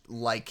much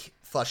like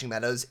Flushing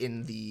Meadows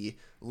in the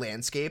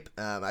landscape.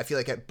 I feel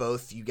like at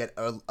both you get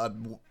a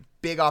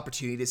big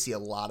opportunity to see a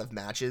lot of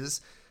matches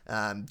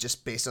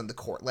just based on the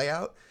court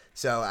layout.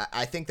 So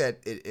I think that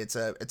it's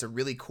a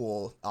really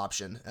cool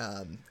option.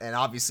 And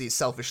obviously,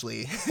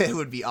 selfishly, it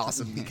would be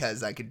awesome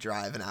because I could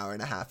drive an hour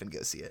and a half and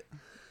go see it.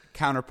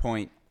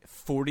 Counterpoint.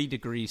 40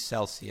 degrees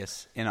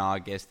Celsius in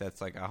August. That's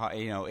like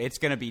it's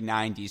going to be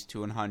 90s to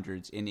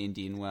 100s in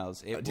Indian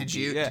Wells. Did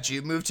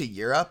you move to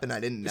Europe and I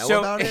didn't know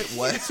about it?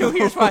 What? So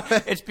here's why.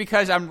 It's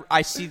because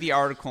I see the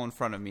article in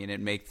front of me and it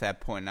makes that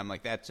point. And I'm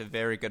like, that's a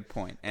very good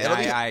point. And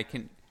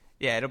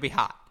it'll be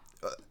hot.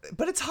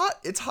 But it's hot.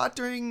 It's hot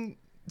during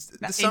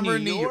the summer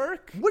in New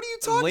York. What are you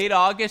talking? Late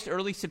August,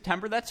 early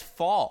September. That's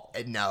fall.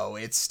 No,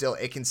 it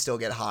can still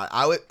get hot.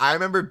 I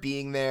remember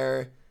being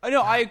there.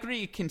 No, I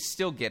agree. It can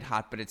still get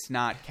hot, but it's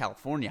not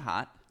California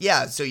hot.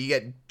 Yeah, so you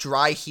get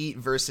dry heat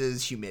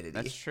versus humidity.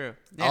 That's true.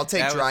 Yeah, I'll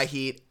take dry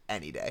heat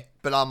any day,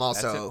 but I'm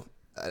also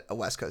a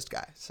West Coast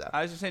guy. So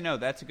I was going to say, no,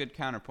 that's a good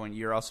counterpoint.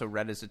 You're also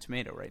red as a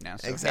tomato right now.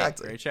 So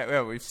exactly. Hey, great chat.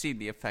 Well, we've seen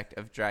the effect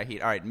of dry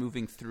heat. All right,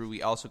 moving through,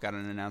 we also got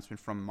an announcement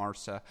from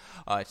Marsa.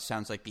 It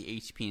sounds like the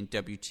ATP and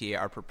WTA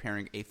are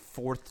preparing a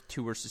fourth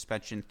tour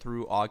suspension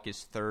through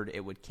August 3rd.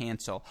 It would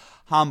cancel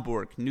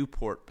Hamburg,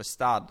 Newport,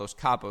 Bastad, Los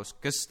Cabos,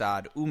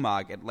 Gstaad,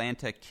 Umag,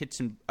 Atlanta,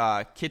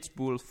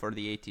 Kitzbühel for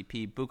the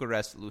ATP,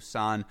 Bucharest,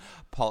 Lausanne,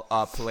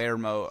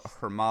 Palermo,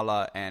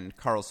 Hermala, and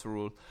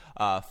Karlsruhe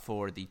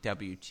for the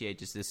WTA.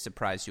 Does this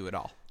surprise you at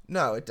all?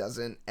 No, it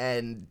doesn't.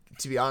 And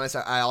to be honest,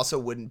 I also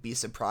wouldn't be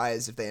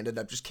surprised if they ended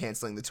up just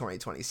canceling the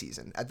 2020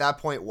 season. At that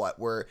point,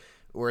 we're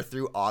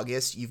through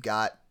August. You've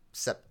got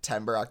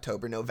September,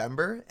 October,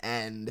 November,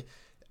 and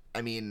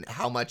I mean,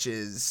 how much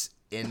is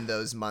in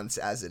those months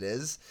as it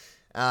is?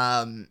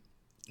 I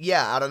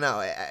don't know.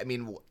 I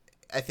mean,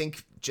 I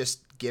think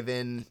just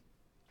given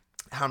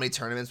how many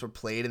tournaments were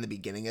played in the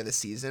beginning of the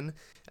season,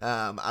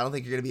 I don't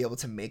think you're going to be able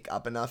to make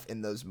up enough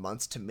in those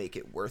months to make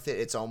it worth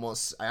it. I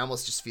almost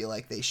just feel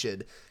like they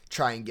should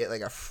try and get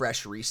like a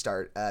fresh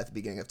restart at the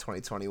beginning of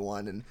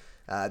 2021, and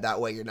that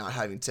way you're not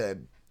having to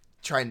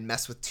try and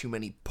mess with too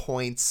many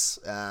points.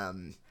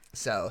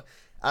 So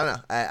I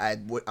don't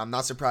know. I'm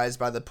not surprised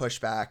by the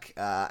pushback,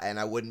 and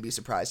I wouldn't be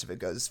surprised if it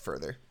goes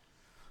further.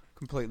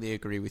 Completely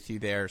agree with you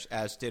there,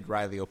 as did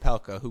Riley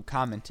Opelka, who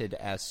commented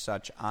as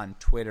such on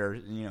Twitter.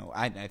 You know,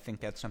 I think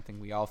that's something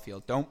we all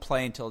feel. Don't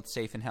play until it's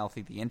safe and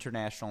healthy. The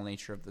international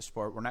nature of the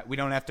sport. We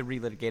don't have to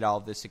relitigate all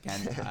of this again.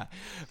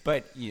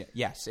 But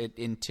yes,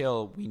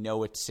 until we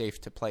know it's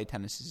safe to play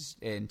tennis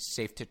and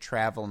safe to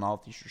travel, and all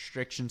of these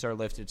restrictions are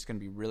lifted, it's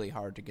going to be really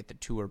hard to get the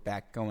tour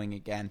back going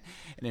again.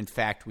 And in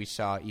fact, we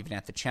saw even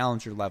at the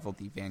challenger level,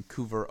 the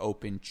Vancouver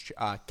Open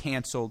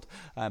canceled,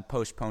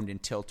 postponed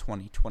until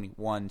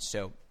 2021.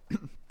 So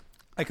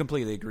I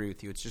completely agree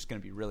with you. It's just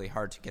going to be really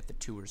hard to get the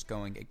tours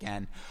going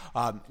again.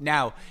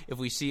 Now, if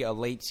we see a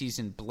late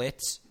season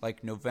blitz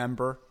like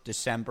November,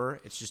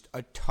 December, it's just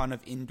a ton of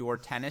indoor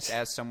tennis.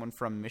 As someone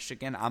from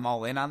Michigan, I'm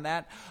all in on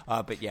that.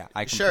 But yeah,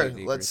 I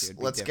completely agree with you.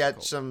 Let's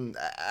get some.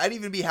 I'd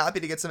even be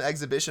happy to get some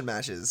exhibition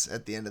matches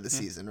at the end of the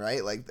season,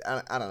 right? Like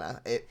I don't know.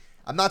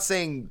 I'm not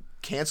saying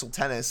cancel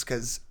tennis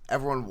because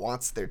everyone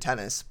wants their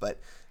tennis,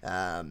 but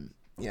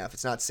if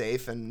it's not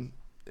safe and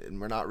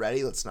we're not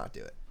ready, let's not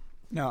do it.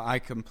 No, I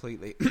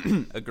completely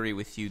agree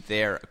with you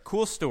there. A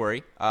cool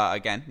story.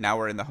 Again, now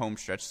we're in the home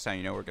stretch, so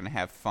you know we're going to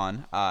have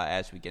fun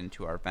as we get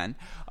into our event.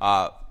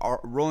 Our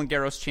Roland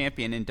Garros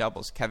champion in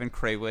doubles, Kevin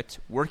Krawitz,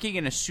 working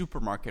in a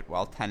supermarket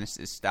while tennis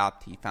is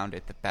stopped. He found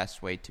it the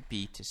best way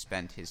to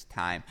spend his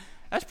time.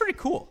 That's pretty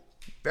cool.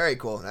 Very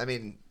cool. I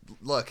mean,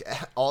 look,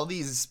 all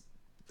these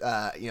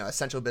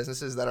essential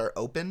businesses that are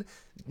open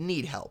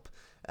need help.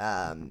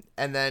 And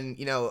then,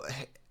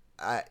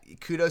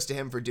 kudos to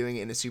him for doing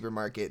it in a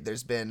supermarket.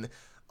 There's been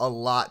a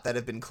lot that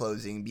have been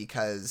closing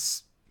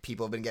because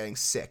people have been getting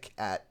sick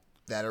that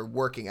are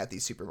working at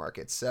these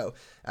supermarkets. So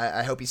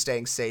I hope he's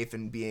staying safe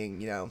and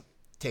being,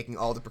 taking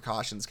all the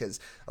precautions,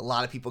 because a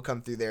lot of people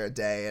come through there a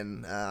day,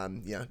 and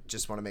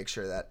just want to make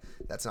sure that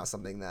that's not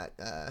something that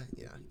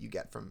you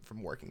get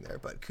from working there.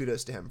 But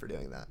kudos to him for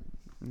doing that.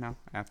 No,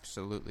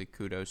 absolutely.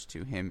 Kudos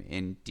to him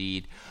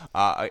indeed.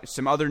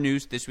 Some other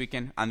news this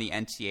weekend on the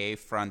NCAA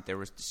front. There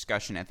was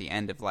discussion at the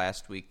end of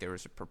last week. There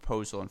was a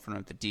proposal in front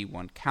of the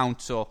D1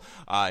 Council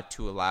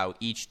to allow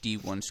each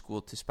D1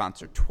 school to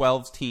sponsor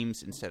 12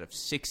 teams instead of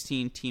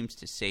 16 teams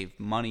to save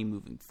money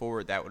moving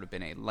forward. That would have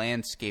been a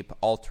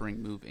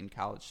landscape-altering move in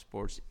college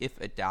sports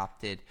if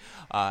adopted.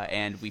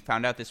 And we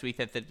found out this week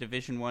that the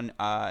Division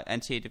I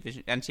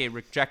NCAA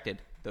rejected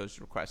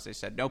those requests. They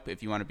said, nope,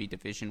 if you want to be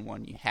Division I,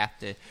 you have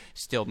to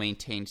still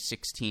maintain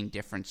 16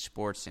 different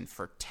sports. And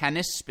for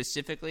tennis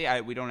specifically,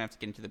 we don't have to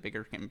get into the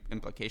bigger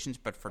implications,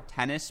 but for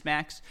tennis,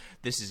 Max,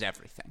 this is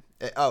everything.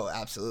 Oh,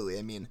 absolutely.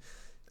 I mean,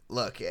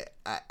 look,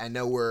 I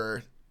know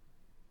we're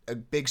a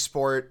big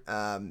sport.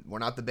 We're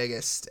not the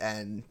biggest,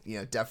 and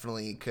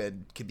definitely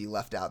could be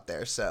left out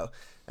there. So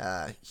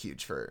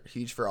huge for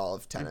all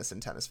of tennis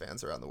and tennis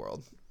fans around the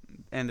world.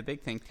 And the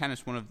big thing,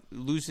 tennis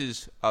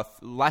loses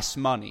less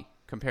money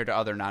compared to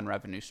other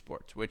non-revenue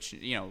sports, which,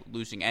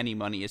 losing any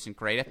money isn't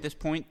great at this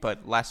point,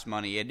 but less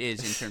money it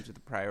is in terms of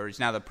the priorities.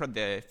 Now,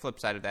 the flip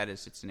side of that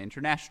is it's an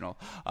international,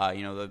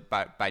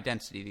 by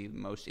density, the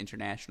most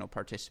international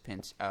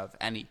participants of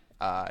any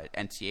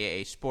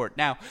NCAA sport.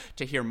 Now,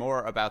 to hear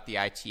more about the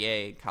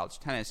ITA, college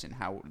tennis, and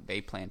how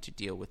they plan to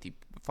deal with the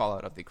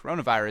fallout of the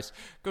coronavirus,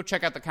 go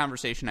check out the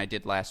conversation I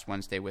did last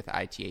Wednesday with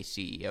ITA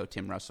CEO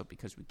Thiem Russell,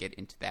 because we get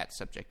into that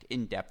subject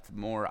in depth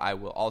more. I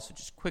will also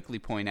just quickly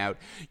point out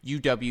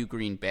UW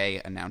Green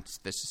Bay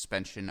announced the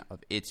suspension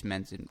of its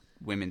men's and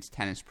women's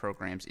tennis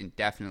programs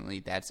indefinitely.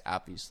 That's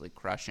obviously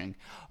crushing.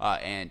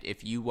 And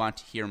if you want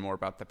to hear more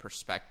about the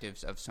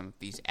perspectives of some of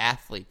these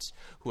athletes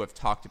who have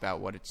talked about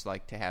what it's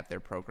like to have their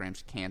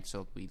programs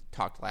canceled, we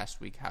talked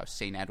last week how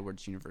St.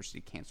 Edward's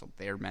University canceled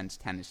their men's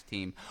tennis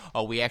team.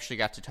 We actually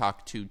got to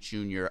talk to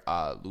junior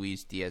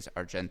Luis Diaz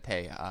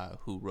Argente,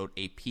 who wrote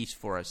a piece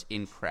for us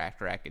in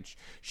Cracked Racquets,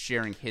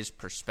 sharing his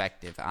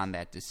perspective on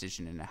that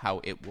decision and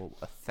how it will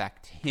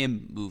affect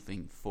him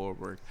moving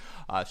forward.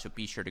 So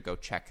be sure to go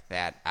check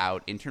that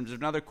out. In terms of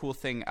another cool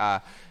thing,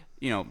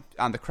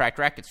 on the Cracked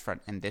Racquets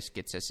front, and this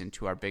gets us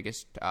into our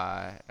biggest,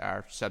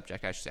 our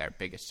subject, I should say our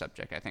biggest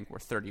subject. I think we're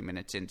 30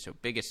 minutes in, so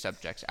biggest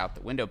subjects out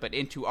the window. But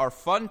into our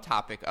fun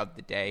topic of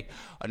the day,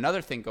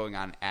 another thing going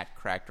on at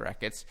Cracked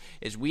Racquets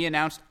is we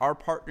announced our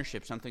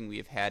partnership, something we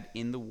have had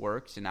in the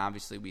works, and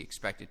obviously we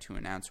expected to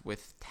announce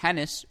with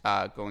tennis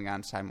going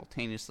on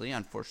simultaneously.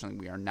 Unfortunately,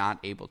 we are not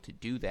able to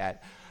do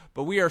that.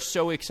 But we are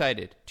so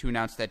excited to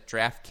announce that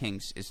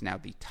DraftKings is now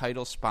the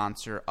title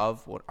sponsor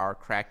of what our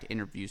Cracked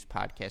Interviews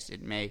podcast.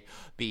 It may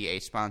be a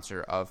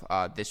sponsor of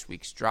this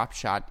week's Drop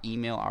Shot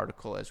email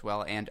article as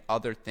well, and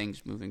other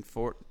things moving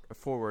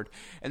forward.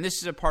 And this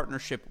is a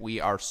partnership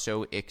we are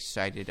so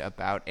excited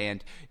about.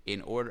 And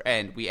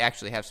we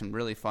actually have some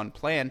really fun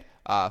planned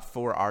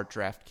for our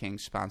DraftKings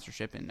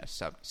sponsorship in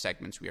the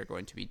segments we are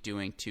going to be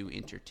doing to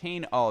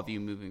entertain all of you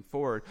moving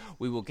forward.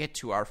 We will get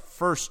to our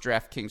first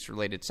DraftKings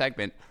related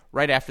segment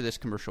right after this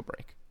commercial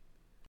break.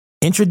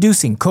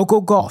 Introducing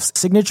Coco Gauff's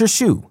signature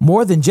shoe.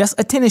 More than just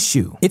a tennis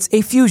shoe, it's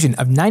a fusion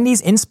of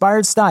 90s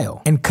inspired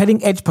style and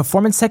cutting-edge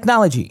performance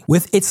technology.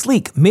 With its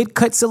sleek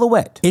mid-cut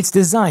silhouette, it's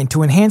designed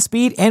to enhance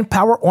speed and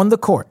power on the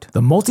court.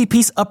 The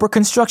multi-piece upper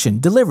construction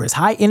delivers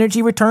high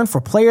energy return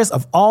for players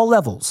of all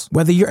levels.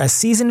 Whether you're a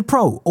seasoned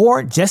pro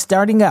or just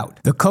starting out,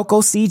 the Coco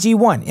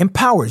CG1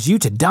 empowers you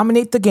to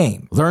dominate the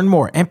game. Learn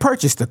more and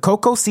purchase the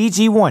Coco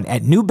CG1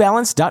 at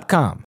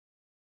newbalance.com.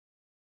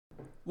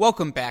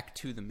 Welcome back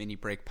to the Mini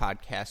Break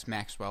Podcast.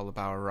 Maxwell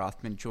LeBauer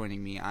Rothman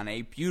joining me on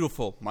a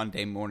beautiful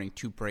Monday morning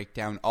to break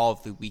down all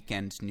of the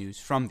weekend's news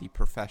from the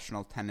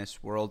professional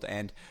tennis world.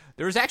 And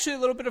there was actually a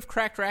little bit of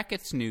Cracked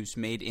Racquets news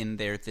made in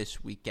there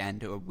this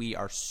weekend. We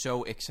are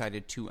so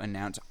excited to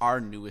announce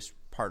our newest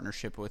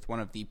partnership with one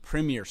of the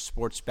premier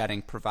sports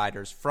betting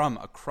providers from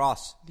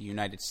across the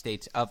United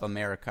States of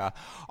America,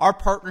 our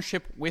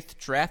partnership with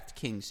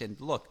DraftKings.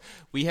 And look,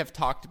 we have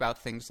talked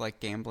about things like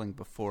gambling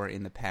before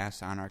in the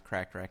past on our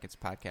Cracked Racquets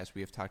podcast.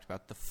 We have talked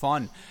about the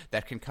fun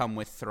that can come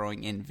with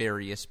throwing in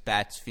various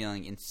bets,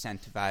 feeling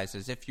incentivized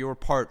as if you're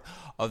part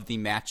of the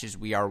matches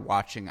we are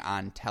watching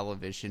on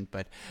television.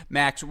 But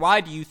Max, why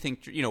do you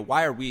think,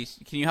 why are we,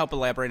 can you help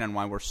elaborate on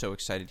why we're so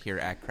excited here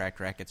at Cracked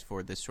Racquets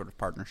for this sort of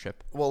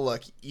partnership? Well,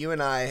 look, you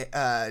and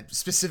I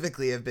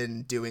specifically have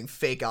been doing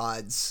fake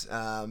odds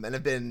and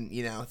have been,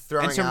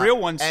 throwing and some out, real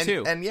ones and,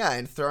 too,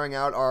 and throwing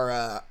out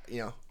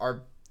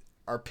our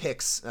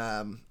picks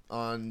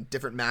on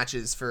different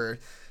matches for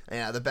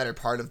the better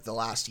part of the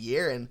last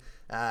year, and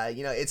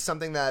it's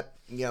something that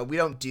we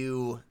don't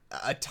do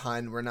a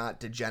ton. We're not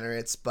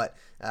degenerates, but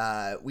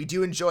we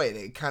do enjoy it.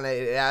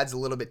 It adds a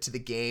little bit to the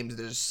game.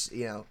 There's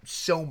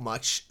so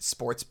much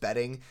sports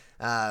betting,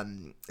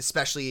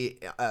 especially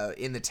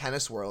in the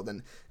tennis world,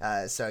 and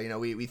so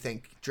we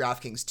think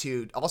DraftKings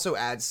too also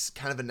adds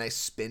kind of a nice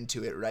spin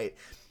to it, right?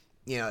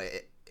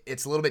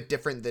 It's a little bit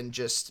different than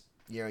just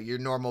your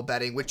normal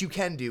betting, which you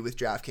can do with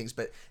DraftKings,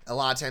 but a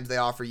lot of times they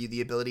offer you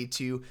the ability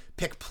to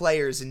pick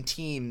players and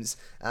teams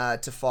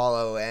to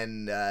follow,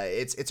 and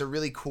it's a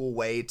really cool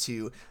way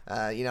to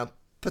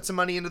put some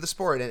money into the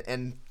sport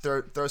and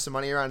throw some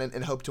money around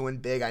and hope to win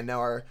big. I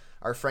know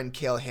our friend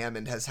Cale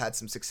Hammond has had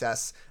some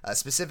success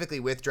specifically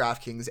with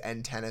DraftKings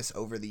and tennis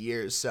over the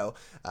years, so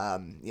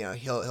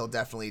he'll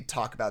definitely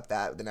talk about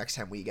that the next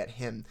time we get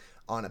him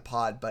on a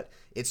pod. But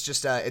it's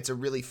just it's a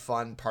really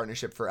fun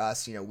partnership for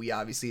us. We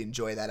obviously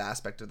enjoy that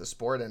aspect of the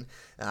sport,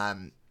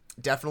 and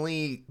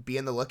definitely be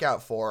on the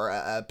lookout for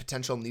a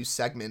potential new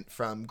segment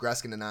from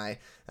Greskin and I.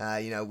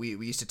 We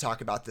used to talk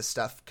about this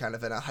stuff kind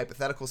of in a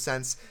hypothetical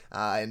sense,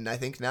 and I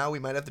think now we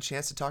might have the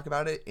chance to talk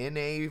about it in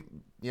a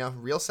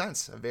real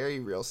sense, a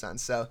very real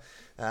sense. So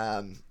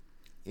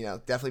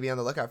definitely be on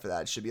the lookout for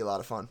that. It should be a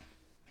lot of fun.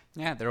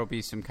 Yeah, there will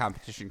be some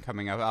competition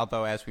coming up,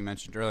 although, as we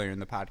mentioned earlier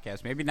in the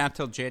podcast, maybe not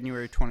till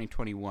January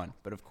 2021.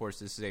 But, of course,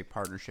 this is a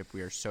partnership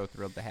we are so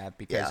thrilled to have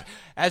because,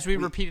 as we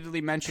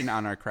repeatedly mentioned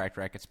on our Cracked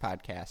Racquets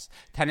podcast,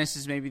 tennis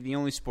is maybe the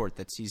only sport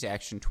that sees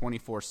action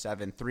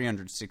 24/7,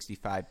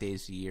 365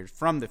 days a year,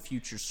 from the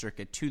Futures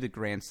Circuit to the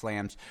Grand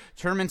Slams.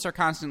 Tournaments are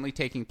constantly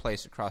taking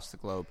place across the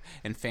globe,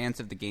 and fans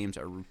of the games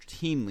are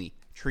routinely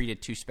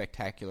treated to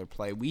spectacular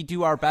play. We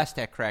do our best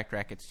at Cracked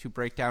Racquets to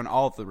break down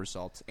all of the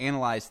results,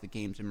 analyze the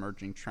game's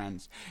emerging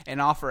trends,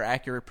 and offer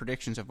accurate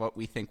predictions of what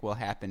we think will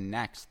happen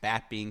next.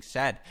 That being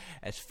said,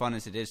 as fun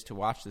as it is to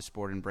watch the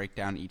sport and break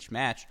down each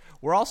match,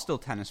 we're all still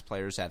tennis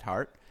players at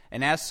heart.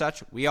 And as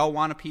such, we all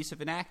want a piece of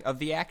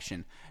the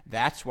action.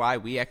 That's why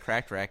we at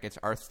Cracked Rackets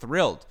are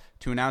thrilled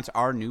to announce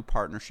our new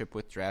partnership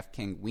with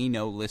DraftKings. We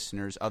know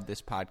listeners of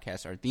this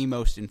podcast are the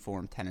most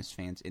informed tennis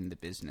fans in the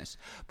business.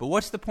 But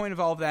what's the point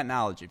of all of that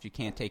knowledge if you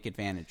can't take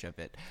advantage of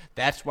it?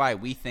 That's why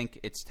we think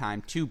it's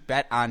time to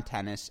bet on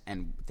tennis.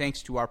 And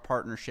thanks to our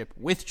partnership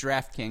with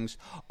DraftKings,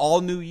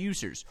 all new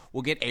users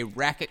will get a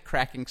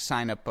racket-cracking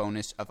sign-up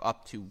bonus of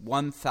up to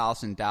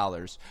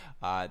 $1,000.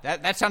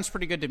 That sounds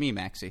pretty good to me,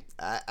 Maxie.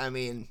 I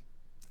mean,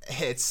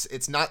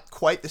 it's not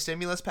quite the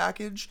stimulus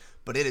package,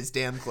 but it is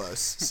damn close.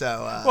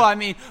 So, well, I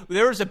mean,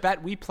 there was a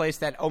bet we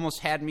placed that almost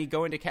had me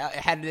going to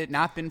had it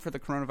not been for the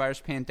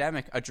coronavirus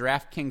pandemic, a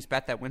DraftKings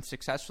bet that went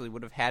successfully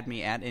would have had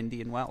me at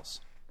Indian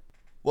Wells.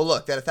 Well,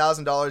 look, that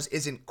 $1,000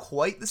 isn't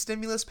quite the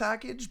stimulus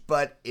package,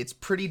 but it's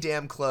pretty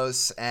damn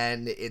close,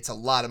 and it's a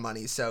lot of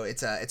money. So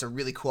it's a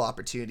really cool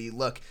opportunity.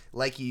 Look,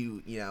 like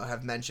you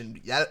have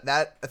mentioned,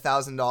 that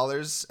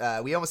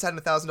 $1,000, we almost had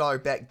a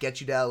 $1,000 bet get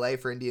you to LA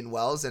for Indian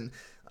Wells, and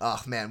oh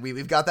man,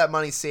 we've got that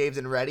money saved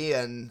and ready,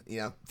 and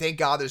thank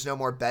God there's no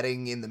more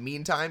betting in the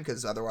meantime,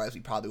 because otherwise we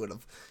probably would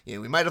have,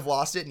 we might have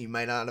lost it, and you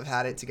might not have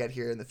had it to get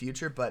here in the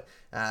future. But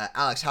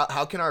Alex,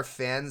 how can our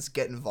fans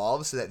get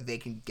involved so that they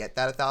can get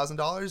that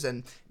 $1,000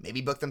 and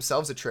maybe book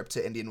themselves a trip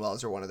to Indian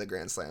Wells or one of the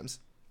Grand Slams?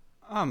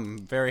 I'm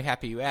very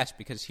happy you asked,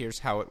 because here's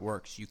how it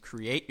works. You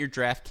create your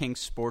DraftKings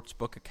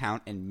Sportsbook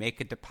account and make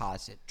a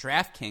deposit.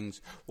 DraftKings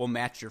will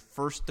match your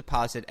first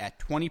deposit at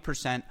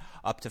 20%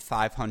 up to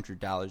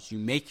 $500. You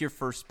make your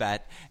first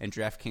bet, and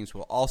DraftKings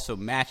will also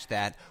match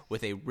that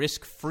with a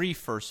risk-free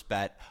first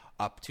bet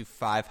up to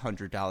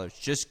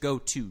 $500. Just go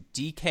to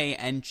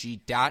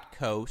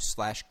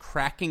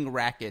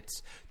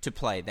dkng.co/crackingrackets to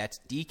play. That's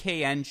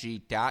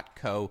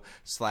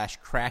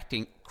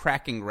dkng.co/cracking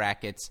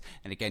rackets.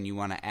 And again, you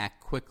want to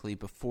act quickly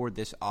before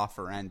this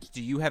offer ends.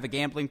 Do you have a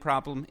gambling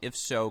problem? If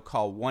so,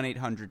 call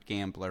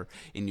 1-800-GAMBLER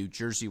in New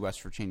Jersey,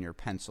 West Virginia, or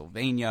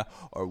Pennsylvania,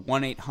 or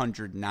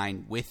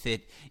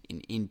 1-800-9-WITH-IT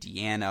in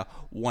Indiana,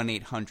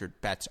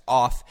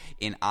 1-800-BETS-OFF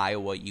in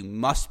Iowa. You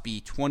must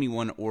be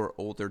 21 or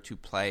older to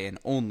play, and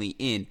only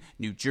in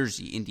New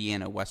Jersey,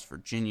 Indiana, West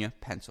Virginia,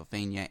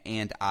 Pennsylvania,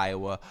 and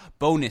Iowa.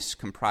 Bonus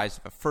comprised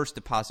of a first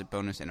deposit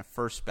bonus and a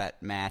first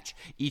bet match,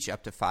 each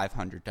up to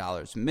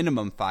 $500.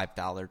 Minimum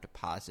 $5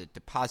 deposit.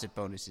 Deposit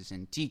bonuses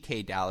in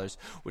DK dollars,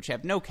 which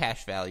have no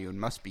cash value and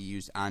must be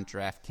used on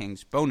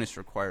DraftKings. Bonus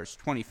requires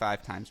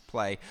 25 times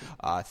play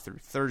through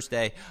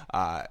Thursday.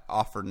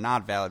 Offer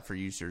not valid for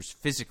users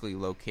physically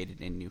located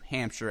in New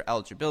Hampshire.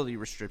 Eligibility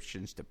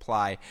restrictions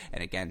apply.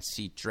 And again,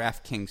 see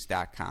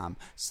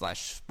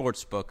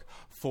DraftKings.com/sportsbook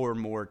for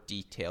more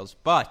details.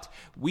 But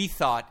we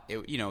thought,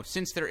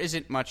 since there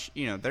isn't much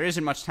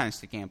tennis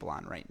to gamble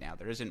on right now,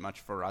 there isn't much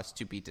for us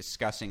to be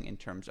discussing in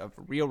terms of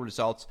real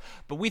results,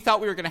 but we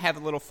thought we were going to have a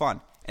little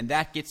fun. And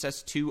that gets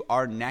us to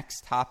our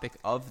next topic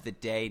of the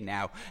day.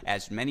 Now,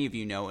 as many of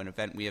you know, an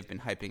event we have been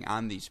hyping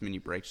on these mini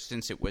breaks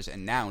since it was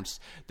announced,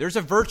 there's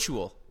a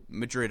virtual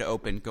Madrid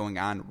Open going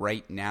on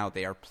right now.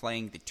 They are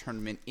playing the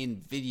tournament in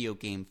video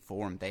game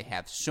form. They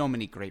have so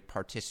many great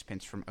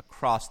participants from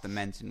across the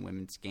men's and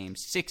women's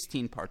games.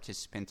 16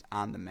 participants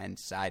on the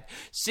men's side,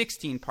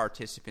 16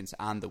 participants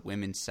on the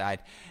women's side.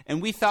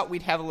 And we thought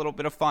we'd have a little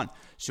bit of fun.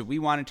 So we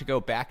wanted to go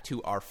back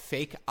to our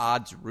fake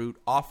odds route,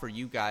 offer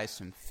you guys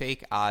some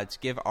fake odds,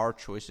 give our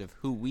choice of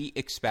who we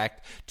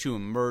expect to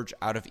emerge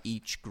out of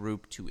each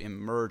group to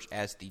emerge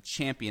as the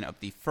champion of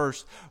the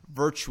first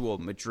virtual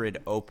Madrid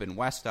Open.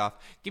 Westoff,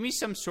 give me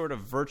some sort of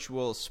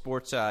virtual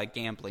sports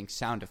gambling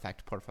sound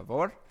effect, por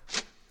favor.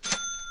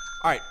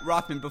 All right,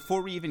 Rothman,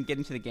 before we even get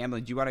into the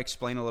gambling, do you want to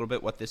explain a little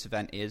bit what this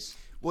event is?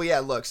 Well, yeah,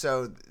 look,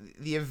 so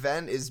the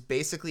event is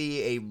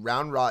basically a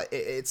round robin.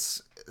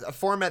 It's a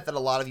format that a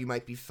lot of you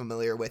might be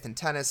familiar with in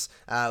tennis.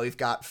 We've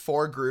got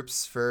 4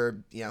 groups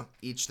for,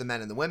 each the men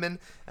and the women.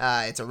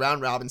 It's a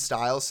round robin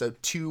style, so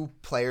 2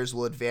 players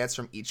will advance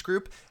from each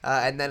group,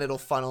 and then it'll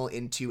funnel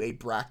into a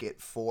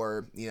bracket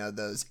for,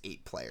 those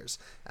 8 players.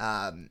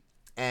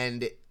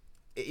 And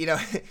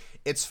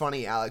it's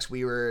funny, Alex,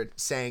 we were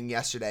saying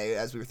yesterday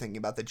as we were thinking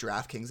about the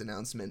DraftKings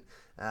announcement,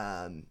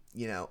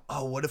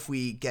 what if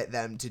we get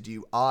them to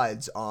do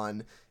odds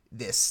on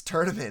this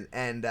tournament?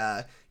 And,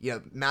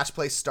 match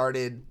play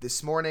started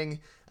this morning.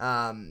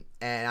 And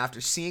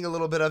after seeing a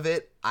little bit of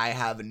it, I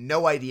have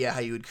no idea how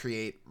you would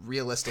create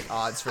realistic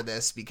odds for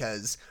this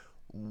because,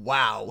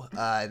 wow,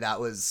 that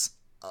was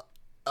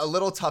a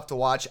little tough to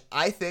watch.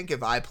 I think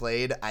if I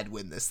played, I'd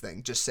win this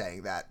thing. Just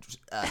saying that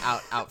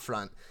out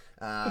front.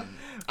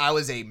 I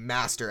was a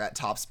master at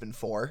topspin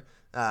 4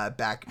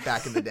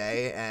 back in the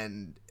day,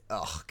 and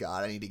oh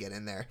god, I need to get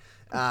in there.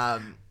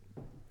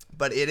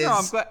 But it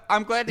is. No,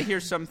 I'm glad to hear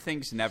some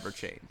things never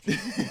change.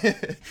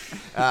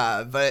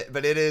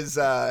 But it is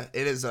a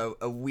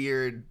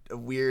weird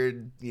way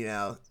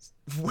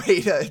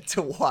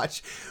to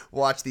watch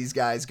these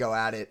guys go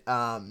at it.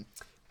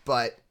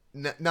 But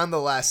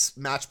nonetheless,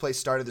 match play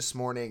started this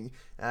morning.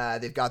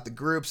 They've got the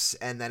groups,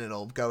 and then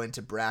it'll go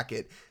into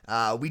bracket.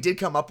 We did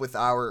come up with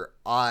our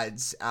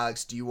odds.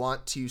 Alex, do you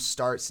want to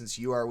start since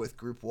you are with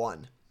Group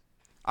 1?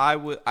 I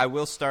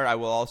will start. I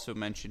will also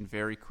mention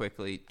very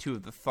quickly two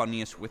of the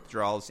funniest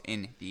withdrawals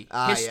in the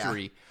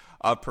history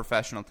of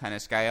professional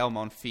tennis. Gael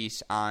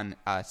Monfils on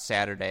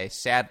Saturday.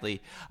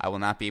 Sadly, I will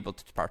not be able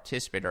to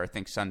participate, or I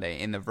think Sunday,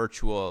 in the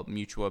virtual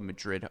Mutua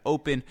Madrid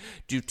Open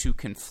due to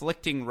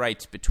conflicting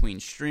rights between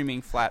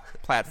streaming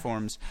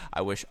platforms.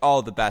 I wish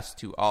all the best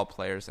to all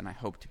players, and I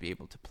hope to be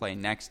able to play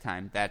next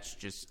time. That's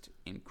just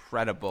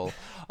incredible.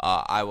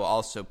 I will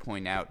also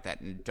point out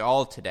that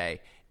Nadal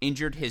today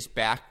injured his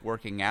back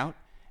working out,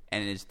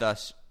 and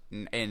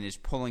is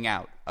pulling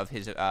out of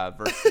his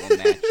virtual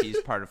match. He's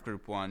part of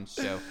Group 1.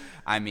 So,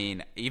 I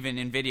mean, even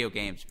in video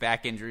games,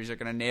 back injuries are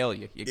going to nail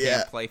you. You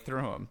can't play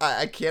through them.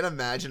 I can't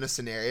imagine a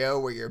scenario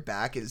where your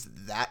back is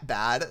that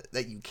bad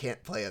that you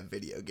can't play a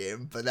video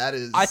game. But that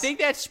is... I think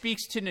that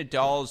speaks to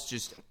Nadal's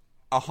just...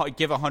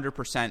 give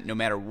 100% no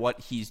matter what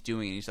he's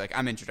doing. And he's like,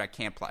 I'm injured. I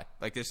can't play.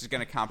 Like, this is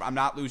going to I'm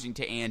not losing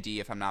to Andy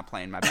if I'm not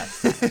playing my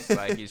best tennis.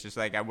 Like, he's just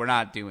like, we're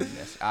not doing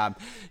this.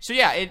 So,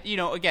 yeah,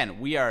 again,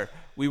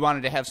 we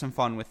wanted to have some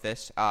fun with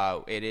this.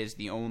 It is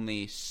the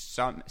only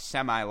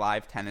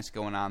semi-live tennis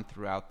going on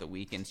throughout the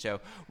week. And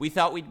so we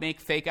thought we'd make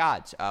fake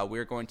odds.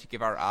 We're going to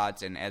give our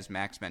odds. And as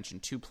Max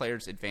mentioned, 2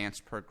 players advance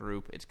per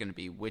group. It's going to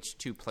be which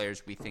 2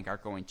 players we think are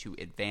going to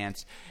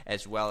advance,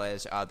 as well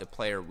as the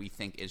player we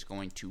think is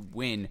going to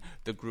win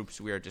the groups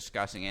we are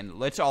discussing. And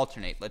let's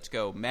alternate. Let's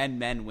go men,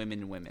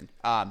 women, women.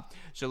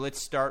 So let's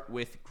start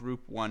with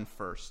Group 1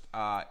 first.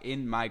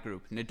 In my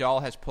group,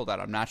 Nadal has pulled out.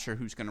 I'm not sure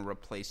who's going to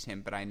replace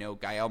him, but I know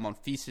Gael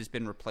Monfils has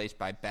been replaced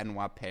by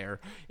Benoit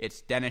Paire.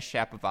 It's Denis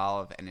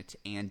Shapovalov, and it's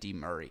Andy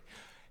Murray.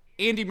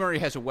 Andy Murray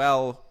has a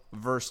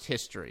well-versed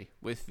history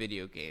with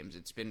video games.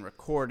 It's been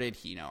recorded.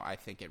 I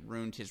think it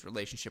ruined his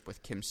relationship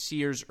with Kim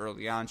Sears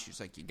early on. She was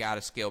like, you got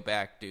to scale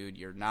back, dude.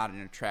 You're not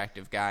an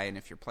attractive guy, and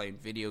if you're playing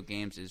video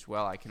games as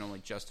well, I can only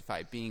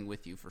justify being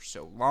with you for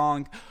so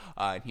long.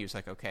 And he was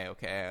like, okay,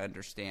 I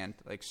understand.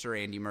 Like, Sir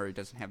Andy Murray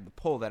doesn't have the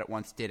pull that it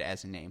once did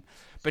as a name.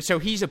 But so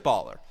he's a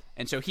baller,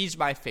 and so he's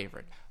my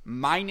favorite.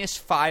 Minus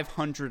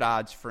 500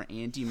 odds for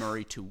Andy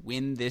Murray to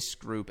win this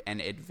group and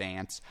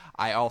advance.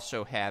 I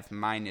also have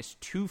minus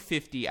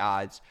 250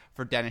 odds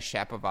for Denis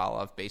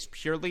Shapovalov based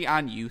purely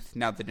on youth.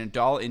 Now, the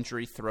Nadal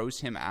injury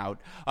throws him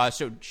out.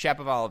 So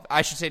Shapovalov,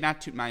 I should say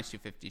not minus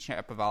 250,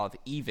 Shapovalov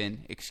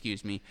even,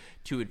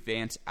 to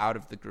advance out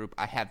of the group.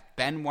 I have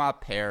Benoit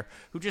Paire,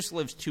 who just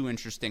lives too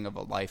interesting of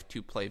a life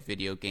to play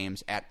video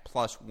games, at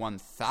plus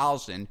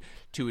 1,000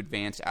 to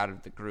advance out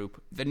of the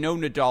group. The no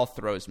Nadal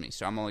throws me,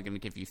 so I'm only going to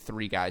give you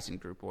 3 guys in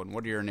Group 1.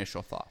 What are your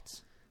initial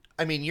thoughts?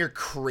 I mean, you're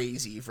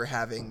crazy for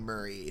having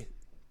Murray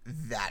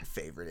that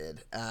favorited.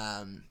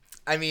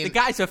 The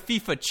guy's a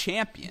FIFA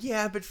champion.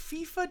 Yeah, but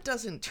FIFA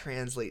doesn't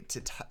translate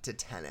to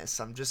tennis.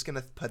 I'm just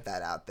going to put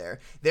that out there.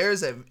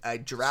 There's a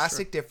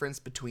drastic difference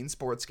between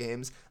sports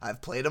games.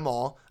 I've played them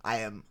all. I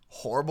am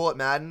horrible at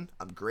Madden.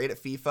 I'm great at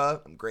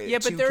FIFA. I'm great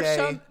at 2K.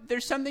 Yeah, but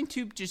there's something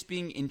to just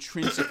being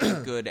intrinsically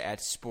good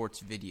at sports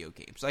video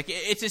games. Like,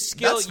 it's a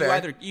skill. That's fair.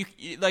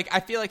 I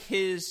feel like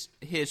his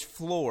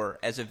floor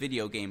as a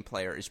video game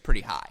player is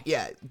pretty high.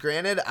 Yeah,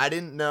 granted, I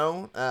didn't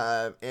know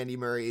Andy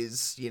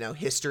Murray's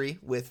history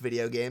with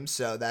video games,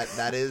 so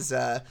that is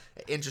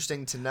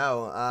interesting to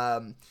know.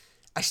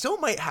 I still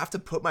might have to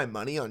put my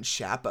money on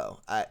Shapo.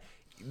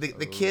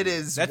 The kid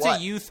is a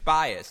youth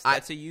bias.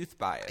 That's a youth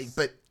bias.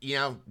 But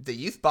the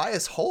youth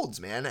bias holds,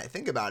 man.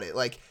 Think about it.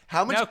 Like,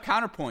 how much? No,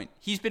 counterpoint.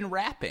 He's been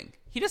rapping.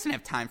 He doesn't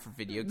have time for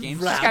video games.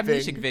 He's got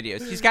music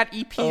videos. He's got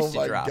EPs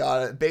to drop. Oh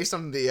my god! Based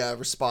on the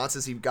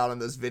responses he got on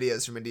those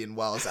videos from Indian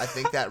Wells, I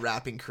think that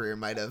rapping career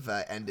might have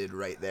ended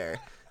right there.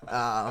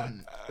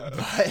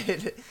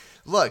 But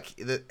look,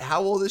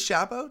 how old is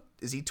Shapo?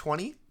 Is he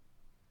 20?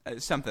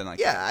 Something like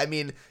that. that. Yeah, I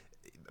mean,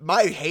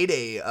 my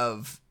heyday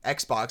of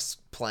Xbox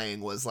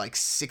playing was like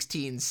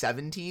 16,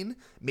 17,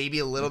 maybe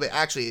a little bit.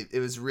 Actually, it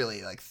was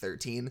really like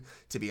 13,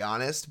 to be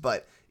honest.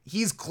 But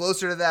he's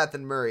closer to that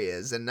than Murray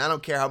is. And I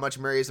don't care how much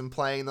Murray's been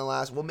playing in the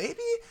last... Well,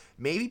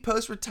 maybe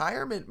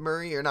post-retirement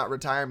Murray, or not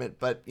retirement,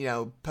 but,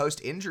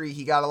 post-injury,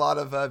 he got a lot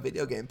of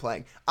video game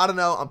playing. I don't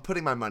know. I'm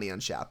putting my money on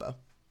Shapo.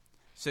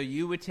 So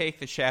you would take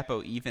the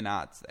Shapo even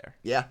odds there?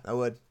 Yeah, I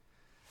would.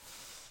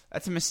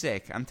 That's a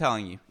mistake. I'm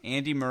telling you.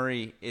 Andy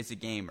Murray is a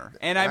gamer.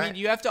 And, I mean,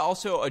 you have to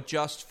also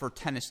adjust for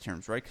tennis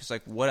terms, right? Because,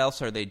 like, what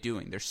else are they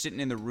doing? They're sitting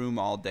in the room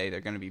all day.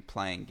 They're going to be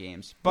playing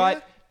games.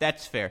 But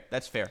that's fair.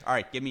 That's fair. All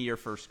right, give me your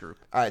first group.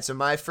 All right, so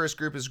my first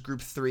group is Group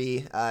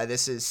 3.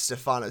 This is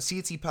Stefano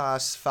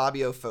Tsitsipas,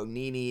 Fabio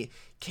Fognini,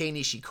 Kei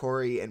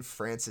Nishikori, and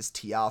Francis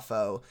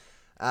Tiafoe.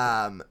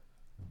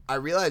 I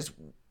realized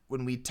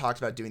when we talked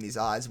about doing these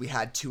odds, we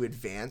had to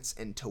advance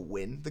and to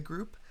win the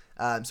group.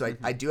 So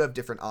I do have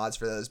different odds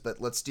for those,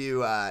 but let's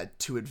do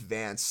to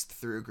advance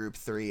through Group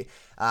 3.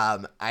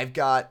 I've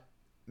got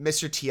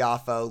Mr.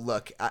 Tiafoe.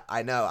 Look,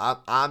 I know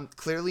I'm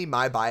clearly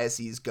my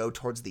biases go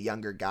towards the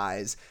younger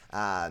guys.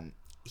 I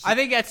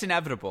think that's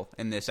inevitable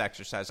in this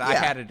exercise. I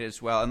had it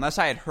as well. Unless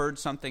I had heard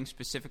something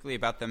specifically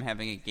about them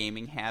having a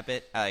gaming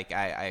habit, I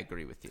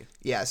agree with you.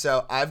 Yeah,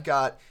 so I've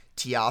got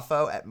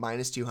Tiafoe at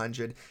minus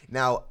 200.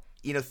 Now,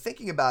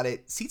 thinking about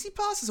it,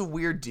 Tsitsipas is a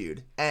weird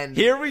dude. And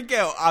here we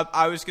go.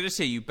 I was going to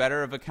say, you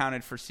better have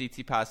accounted for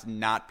Tsitsipas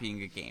not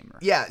being a gamer.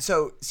 Yeah,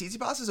 so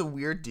Tsitsipas is a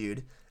weird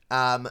dude.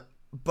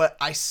 But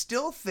I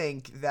still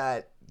think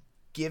that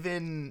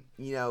given,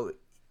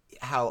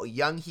 how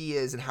young he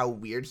is and how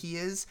weird he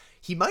is,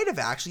 he might have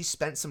actually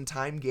spent some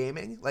time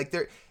gaming. Like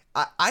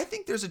I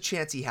think there's a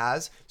chance he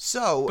has.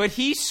 But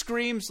he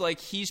screams like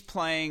he's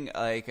playing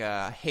like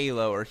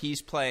Halo or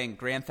he's playing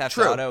Grand Theft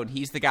Auto, and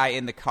he's the guy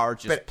in the car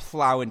just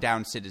plowing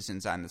down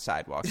citizens on the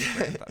sidewalk of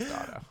Grand Theft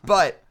Auto.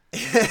 But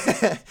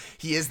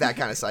he is that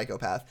kind of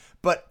psychopath.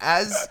 But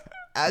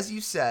as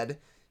you said,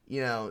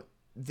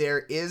 there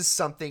is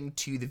something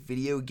to the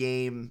video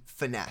game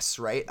finesse,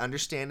 right?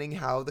 Understanding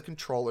how the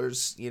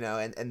controllers,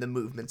 and the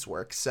movements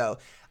work. So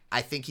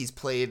I think he's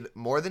played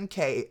more than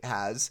Kay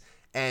has,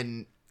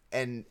 and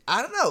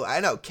I don't know.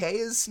 I know Kay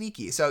is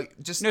sneaky. So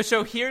just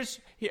So sorry,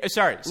 it's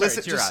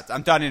your odds.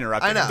 I'm done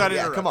interrupting. I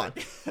know. Come on.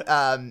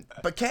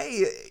 But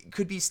Kay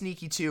could be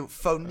sneaky too.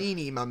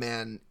 Fonini, my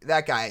man,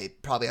 that guy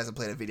probably hasn't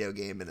played a video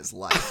game in his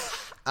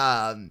life.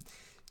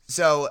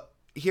 So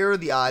here are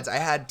the odds. I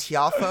had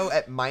Tiafoe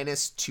at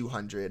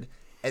 -200,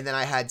 and then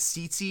I had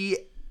Tsitsi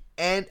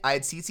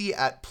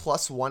at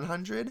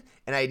 +100,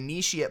 and I had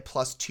Nishi at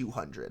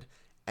 +200,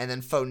 and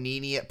then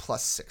Fonini at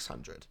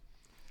 +600.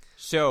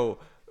 So.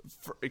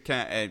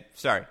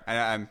 Sorry,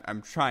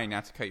 I'm trying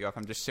not to cut you off.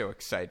 I'm just so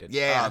excited.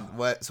 Yeah.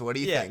 What do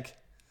you think?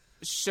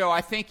 So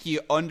I think you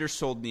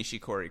undersold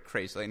Nishikori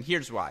crazily, and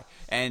here's why.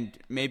 And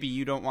maybe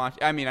you don't watch.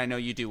 I mean, I know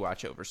you do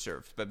watch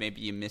Overserved, but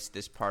maybe you missed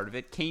this part of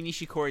it. Kei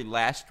Nishikori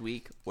last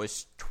week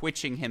was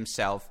twitching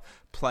himself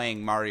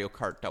playing Mario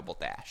Kart Double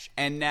Dash,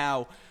 and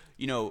now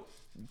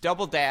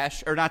Double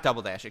Dash, or not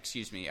Double Dash,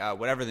 excuse me,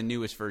 whatever the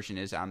newest version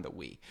is on the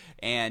Wii.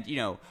 And,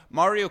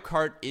 Mario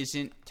Kart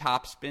isn't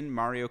Topspin.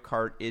 Mario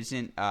Kart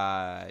isn't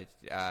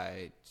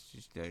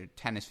just a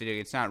tennis video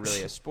game. It's not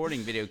really a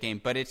sporting video game,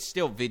 but it's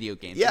still video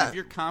games. Yeah, and if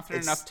you're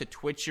confident enough to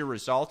twitch your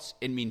results,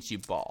 it means you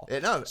ball.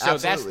 No, so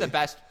absolutely. That's the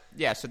best.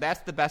 Yeah, so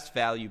that's the best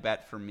value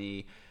bet for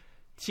me.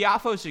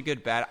 Tiafoe's a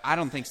good bet. I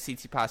don't think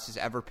Tsitsipas has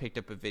ever picked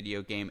up a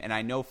video game, and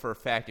I know for a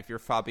fact if you're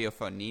Fabio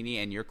Fognini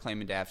and you're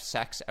claiming to have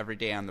sex every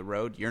day on the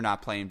road, you're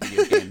not playing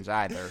video games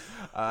either.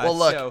 Well,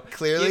 look, so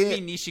clearly,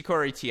 give me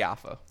Nishikori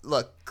Tiafoe.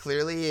 Look,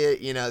 clearly,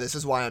 this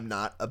is why I'm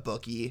not a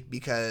bookie,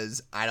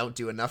 because I don't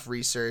do enough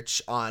research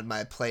on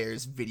my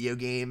player's video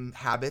game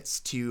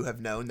habits to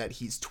have known that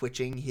he's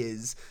twitching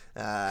his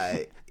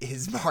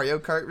Mario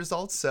Kart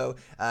results. So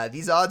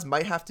these odds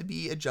might have to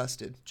be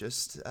adjusted.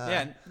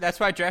 That's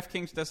why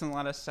DraftKings doesn't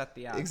let us set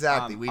the odds.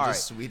 Exactly.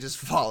 We just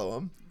follow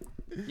them.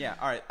 Yeah.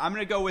 All right. I'm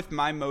gonna go with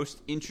my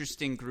most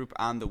interesting group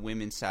on the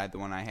women's side, the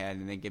one I had,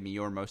 and then give me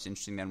your most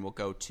interesting. Then we'll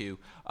go to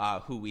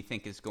who we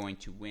think is going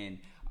to win.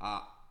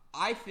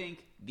 I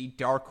think the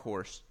dark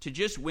horse to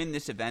just win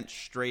this event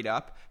straight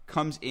up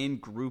comes in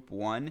Group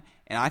 1,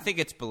 and I think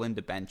it's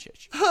Belinda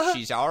Bencic.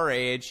 She's our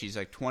age. She's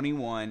like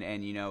 21,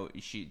 and,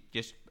 she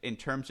just in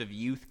terms of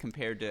youth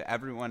compared to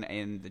everyone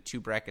in the two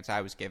brackets I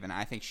was given,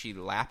 I think she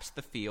laps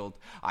the field.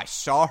 I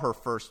saw her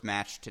first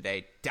match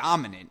today.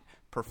 Dominant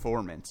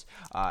performance.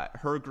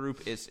 Her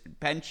group is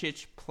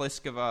Bencic,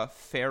 Pliskova,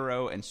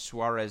 Ferro, and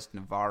Suarez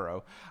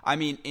Navarro. I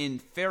mean, in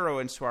Ferro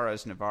and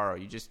Suarez Navarro,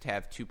 you just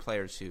have two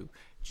players who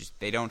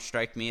they don't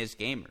strike me as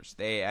gamers.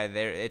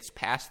 It's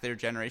past their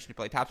generation to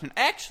play topspin.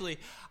 Actually,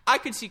 I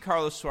could see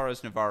Carlos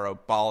Suarez Navarro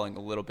balling a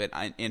little bit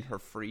in her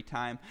free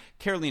time.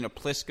 Carolina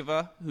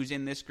Pliskova, who's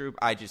in this group,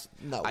 I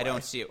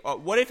don't see it.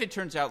 What if it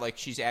turns out like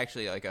she's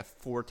actually like a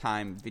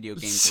 4-time video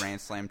game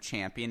Grand Slam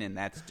champion, and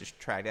that's just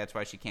that's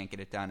why she can't get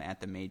it done at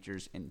the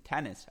majors in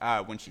tennis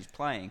when she's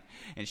playing,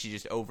 and she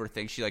just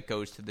overthinks. She like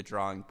goes to the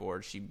drawing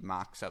board. She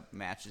mocks up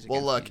matches.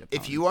 Well, look,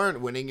 if you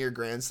aren't winning your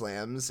Grand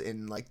Slams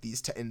in like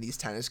these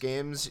tennis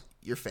games,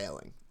 you're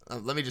failing.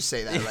 Let me just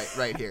say that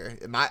right here.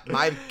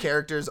 My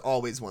characters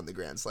always won the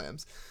Grand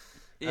Slams.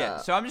 Yeah,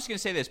 so I'm just going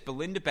to say this.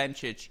 Belinda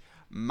Bencic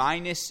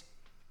minus,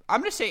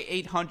 I'm going to say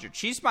 800.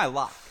 She's my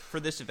lock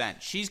for this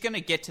event. She's going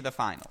to get to the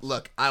finals.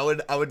 Look, I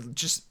would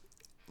just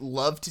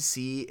love to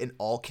see an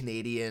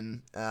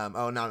all-Canadian not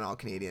an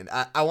all-Canadian.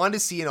 I wanted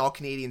to see an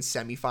all-Canadian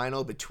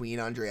semifinal between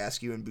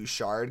Andreescu and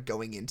Bouchard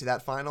going into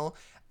that final.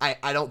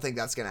 I don't think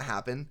that's going to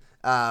happen.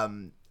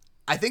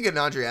 I think an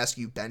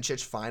Andreescu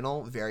Bencic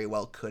final very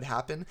well could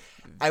happen.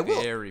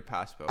 Very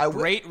possible.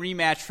 Great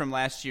rematch from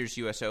last year's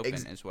U.S.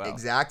 Open as well.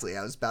 Exactly.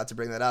 I was about to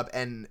bring that up.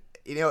 And,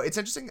 it's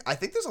interesting. I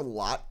think there's a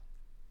lot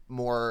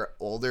more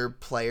older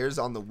players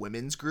on the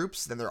women's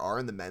groups than there are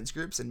in the men's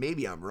groups. And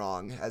maybe I'm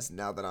wrong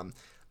now that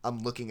I'm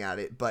looking at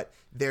it. But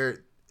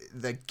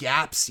the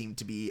gaps seem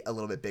to be a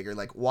little bit bigger.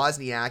 Like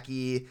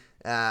Wozniacki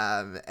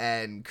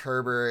and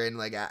Kerber and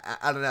like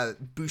I don't know,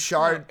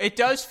 Bouchard. It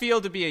does feel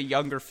to be a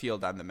younger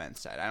field on the men's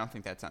side. I don't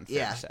think that's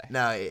unfair to say.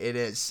 No, it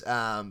is.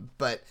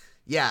 But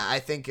yeah, I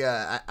think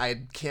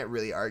I can't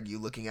really argue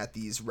looking at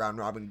these round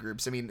robin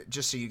groups. I mean,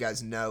 just so you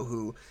guys know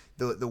who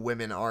the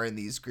women are in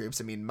these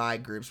groups. I mean, my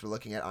groups were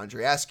looking at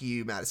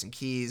Andreescu, Madison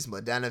Keys,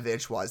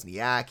 Mladenovic,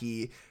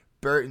 Wozniacki,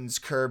 Bertens,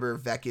 Kerber,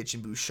 Vekic,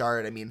 and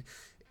Bouchard. I mean,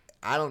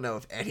 I don't know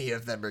if any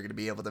of them are going to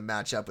be able to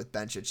match up with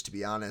Bencic, to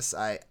be honest.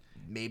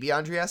 Maybe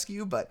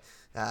Andreescu, but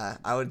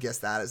I would guess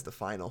that as the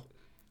final.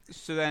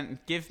 So then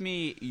give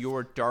me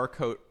your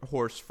dark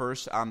horse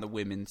first on the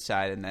women's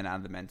side and then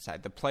on the men's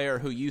side. The player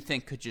who you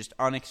think could just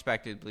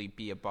unexpectedly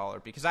be a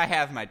baller. Because I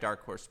have my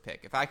dark horse pick.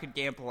 If I could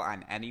gamble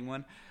on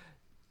anyone,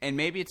 and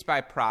maybe it's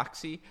by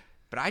proxy,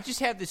 but I just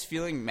have this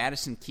feeling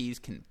Madison Keys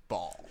can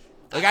ball.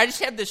 Like, I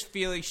just have this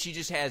feeling she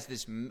just has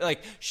this, like,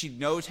 she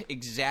knows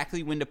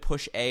exactly when to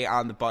push A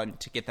on the button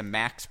to get the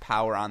max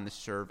power on the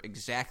serve,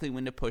 exactly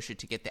when to push it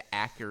to get the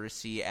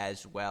accuracy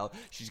as well.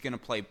 She's going to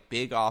play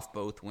big off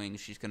both wings.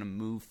 She's going to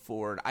move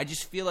forward. I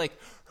just feel like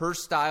her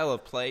style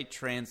of play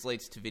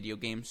translates to video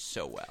games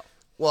so well.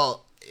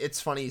 Well, it's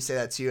funny you say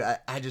that too.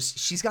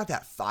 She's got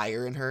that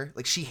fire in her.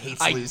 Like, she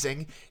hates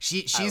losing.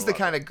 She's the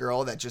kind of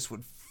girl that just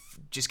would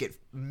just get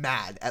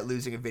mad at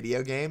losing a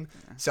video game.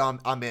 So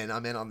I'm in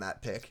on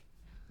that pick.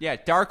 Yeah,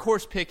 dark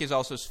horse pick is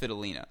also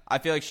Svitolina. I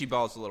feel like she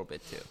balls a little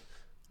bit too.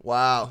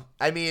 Wow.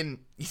 I mean,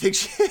 do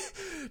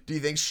you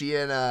think she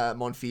and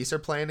Monfils are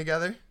playing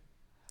together?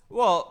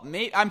 Well,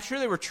 I'm sure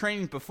they were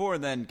training before.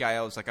 Then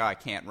Gael was like, "Oh, I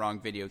can't. Wrong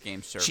video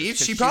game service."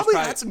 She probably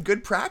had some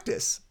good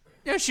practice.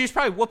 Yeah, she was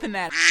probably whooping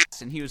that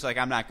ass, and he was like,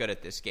 "I'm not good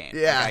at this game.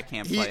 Yeah, like, I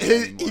can't play it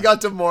anymore." He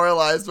got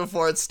demoralized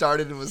before it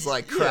started and was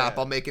like, "Crap,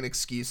 I'll make an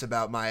excuse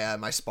about my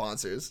my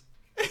sponsors."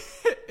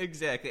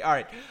 Exactly. All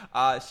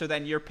right. So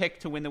then your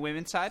pick to win the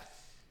women's side?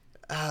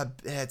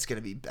 It's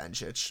gonna be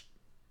Bencic.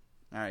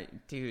 All right,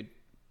 dude.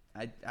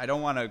 I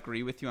don't want to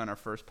agree with you on our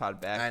first pod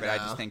back, but I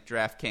just think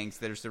DraftKings,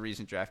 there's the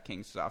reason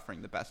DraftKings is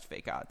offering the best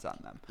fake odds on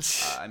them.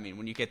 I mean,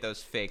 when you get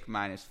those fake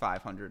minus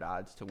 500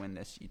 odds to win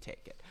this, you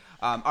take it.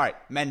 All right,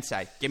 men's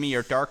side. Give me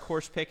your dark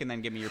horse pick and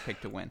then give me your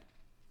pick to win.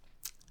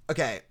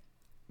 Okay,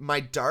 my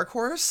dark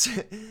horse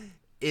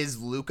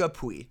is Luca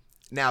Pui.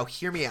 Now,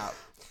 hear me out.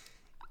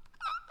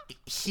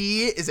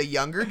 He is a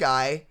younger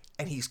guy,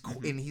 and he's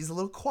a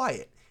little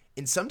quiet.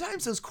 And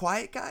sometimes those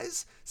quiet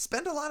guys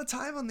spend a lot of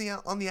time on the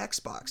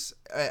Xbox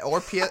or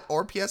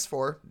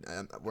PS4.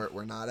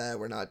 We're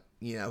not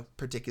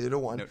particular to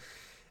one.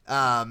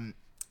 No.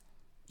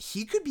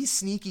 He could be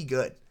sneaky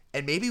good,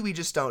 and maybe we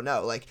just don't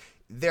know. Like,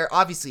 there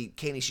obviously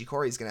Kei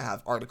Nishikori is going to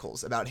have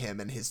articles about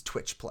him and his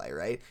Twitch play,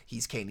 right?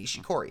 He's Kei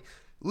Nishikori.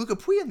 Luca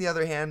Pui, on the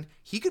other hand,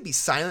 he could be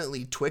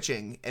silently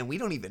twitching, and we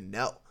don't even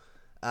know.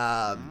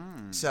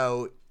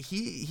 So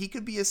he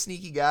could be a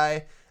sneaky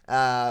guy.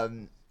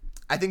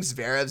 I think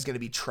Zverev's going to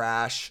be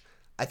trash.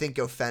 I think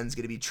Gofen's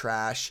going to be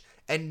trash.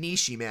 And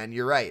Nishi, man,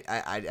 you're right.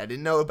 I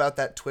didn't know about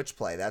that Twitch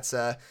play. That's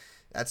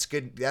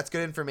good. That's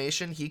good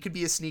information. He could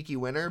be a sneaky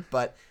winner,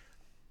 but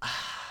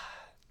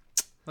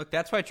look,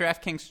 that's why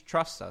DraftKings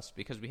trusts us,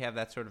 because we have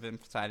that sort of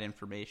inside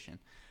information.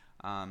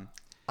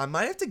 I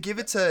might have to give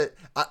it to.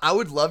 I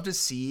would love to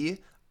see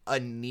a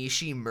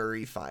Nishi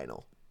Murray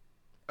final.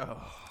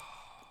 Oh,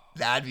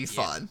 that'd be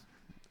fun.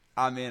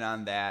 I'm in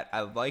on that.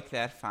 I like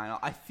that final.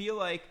 I feel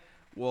like,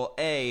 well,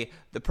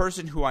 the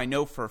person who I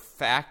know for a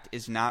fact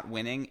is not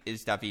winning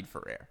is David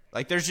Ferrer.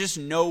 Like, there's just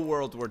no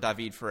world where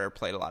David Ferrer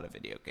played a lot of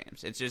video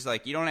games. It's just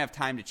like, you don't have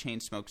time to chain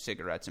smoke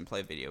cigarettes and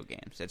play video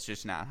games. That's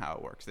just not how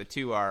it works. The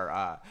two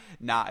are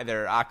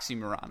they're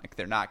oxymoronic.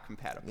 They're not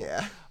compatible.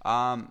 Yeah.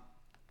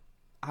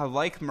 I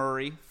like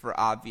Murray for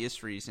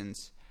obvious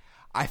reasons.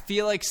 I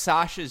feel like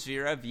Sasha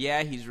Zverev,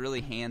 yeah, he's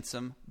really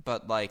handsome,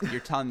 but, like,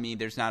 you're telling me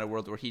there's not a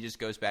world where he just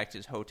goes back to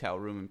his hotel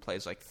room and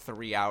plays, like,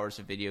 3 hours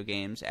of video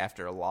games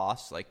after a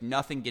loss? Like,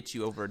 nothing gets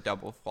you over a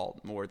double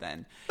fault more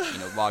than,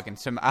 logging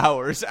some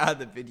hours out of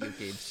the video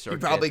game circuit. He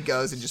probably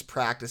goes and just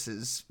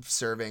practices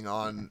serving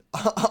on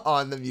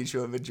the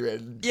Mutua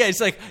Madrid. Yeah,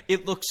 it's like,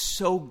 it looks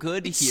so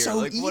good here. So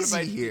like, easy what am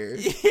I here.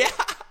 Yeah,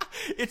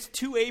 it's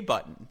 2 A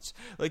buttons.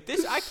 Like,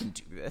 this, I can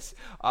do this.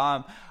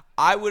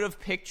 I would have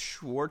picked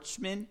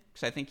Schwartzman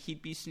because I think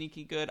he'd be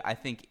sneaky good. I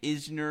think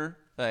Isner,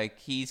 like,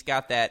 he's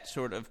got that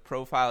sort of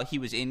profile. He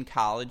was in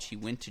college. He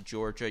went to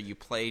Georgia. You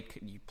play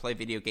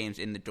video games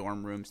in the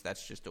dorm rooms.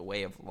 That's just a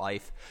way of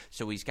life.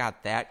 So he's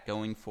got that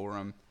going for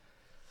him.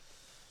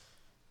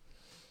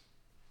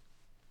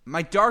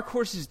 My dark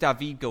horse is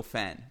David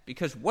Goffin,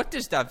 because what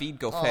does David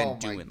Goffin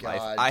do in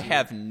life? Dude. I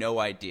have no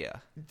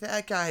idea.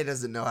 That guy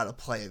doesn't know how to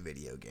play a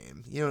video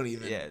game. You don't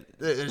even. Yeah,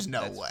 there's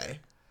no way. Fair.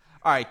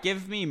 All right,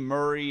 give me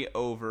Murray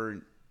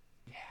over.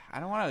 I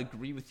don't want to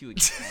agree with you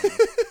again.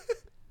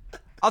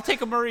 I'll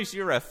take a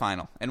Murray-Zverev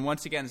final. And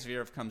once again,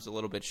 Zverev comes a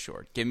little bit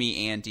short. Give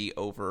me Andy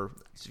over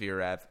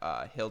Zverev.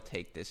 He'll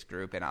take this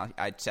group, and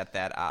I'd set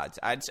that odds.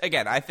 I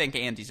think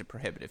Andy's a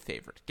prohibitive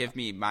favorite. Give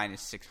me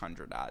minus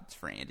 600 odds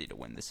for Andy to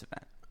win this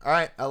event. All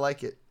right, I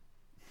like it.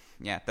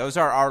 Yeah, those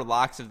are our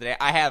locks of the day.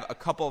 I have a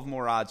couple of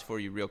more odds for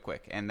you real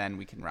quick, and then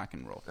we can rock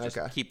and roll. Just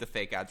keep the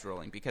fake odds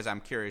rolling, because I'm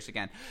curious.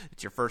 Again,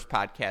 it's your first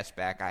podcast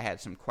back. I had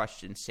some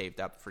questions saved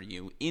up for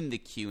you in the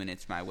queue, and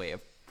it's my way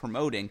of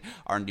promoting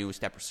our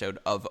newest episode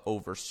of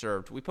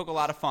Overserved. We poke a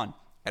lot of fun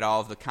at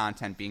all of the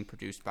content being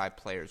produced by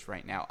players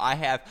right now. I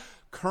have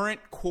current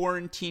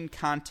quarantine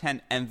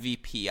content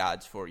MVP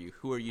odds for you.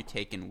 Who are you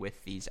taking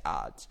with these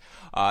odds?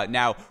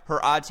 Now,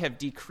 her odds have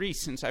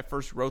decreased since I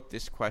first wrote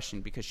this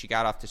question because she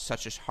got off to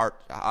such a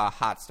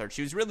hot start.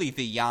 She was really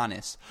the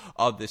Giannis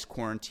of this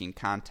quarantine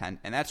content,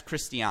 and that's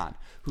Christiane,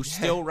 who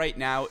still right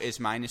now is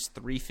minus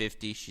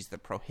 350. She's the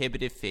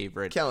prohibitive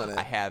favorite. Killing it.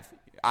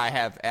 I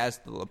have as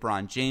the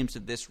LeBron James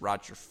of this,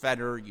 Roger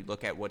Federer. You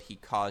look at what he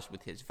caused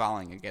with his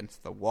volleying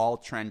against the wall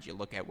trend. You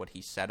look at what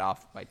he set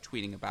off by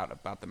tweeting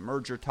about the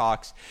merger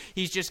talks.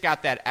 He's just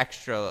got that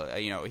extra,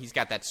 he's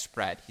got that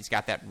spread. He's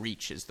got that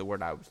reach is the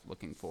word I was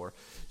looking for.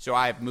 So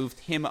I've moved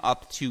him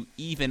up to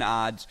even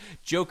odds.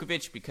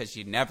 Djokovic, because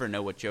you never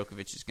know what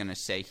Djokovic is going to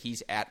say,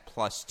 he's at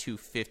plus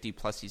 250,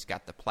 plus he's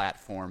got the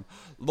platform.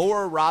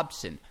 Laura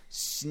Robson,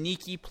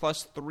 sneaky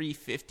plus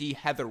 350.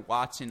 Heather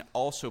Watson,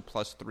 also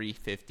plus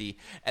 350.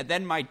 And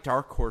then my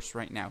dark horse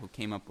right now, who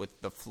came up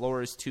with the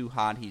floor is too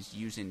hot. He's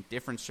using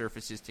different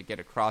surfaces to get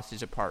across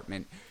his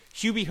apartment.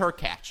 Hubie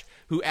Hurkacz,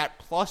 who at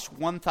plus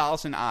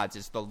 1,000 odds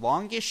is the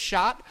longest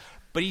shot,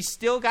 but he's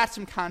still got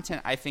some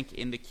content, I think,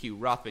 in the queue.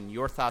 Ruffin,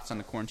 your thoughts on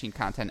the quarantine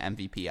content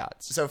MVP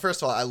odds? So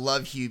first of all, I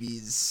love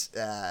Hubie's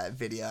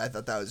video. I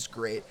thought that was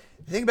great.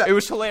 It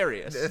was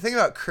hilarious. The thing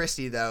about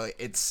Christy, though,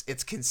 it's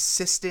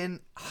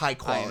consistent, high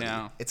quality.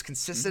 I know. It's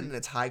consistent and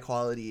it's high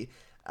quality.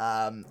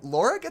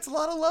 Laura gets a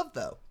lot of love,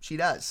 though. She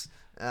does.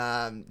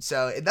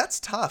 So that's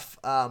tough.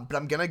 But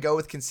I'm gonna go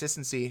with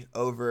consistency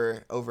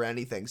over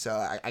anything. So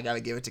I gotta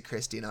give it to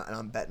Christy, and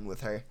I'm betting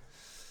with her.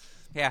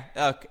 Yeah,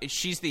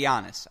 she's the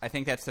Giannis. I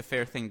think that's the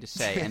fair thing to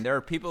say. And there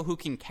are people who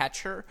can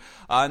catch her,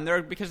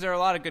 because there are a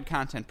lot of good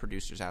content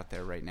producers out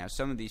there right now.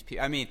 Some of these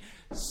people,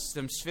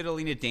 some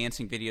Svitolina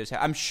dancing videos.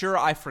 I'm sure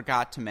I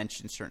forgot to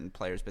mention certain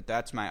players, but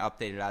that's my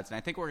updated odds. And I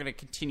think we're going to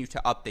continue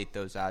to update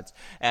those odds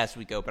as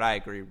we go. But I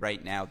agree,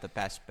 right now, the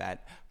best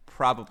bet,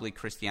 probably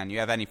Christiane. You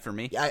have any for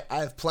me? Yeah,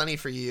 I have plenty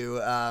for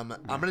you. I'm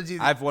going to do...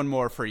 I have one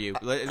more for you.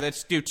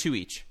 Let's do two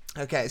each.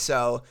 Okay,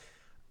 so...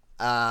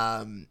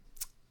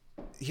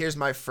 here's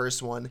my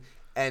first one,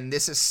 and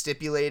this is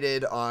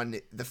stipulated on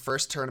the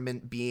first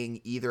tournament being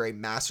either a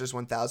Masters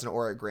 1000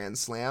 or a Grand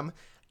Slam.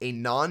 A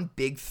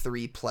non-Big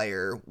Three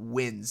player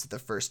wins the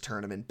first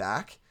tournament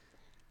back,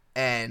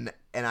 and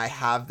I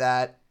have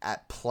that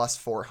at plus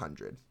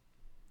 400.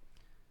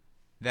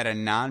 That a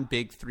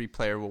non-Big Three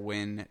player will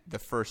win the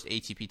first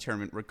ATP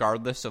tournament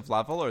regardless of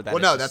level, or that?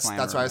 Well, no, that's what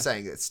I was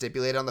saying. It's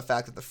stipulated on the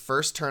fact that the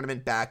first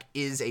tournament back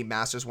is a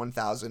Masters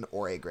 1000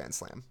 or a Grand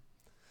Slam.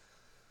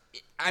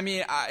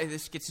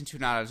 This gets into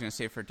an odd, I was going to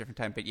say for a different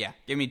time, but yeah,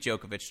 give me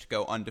Djokovic to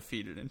go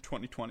undefeated in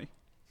 2020.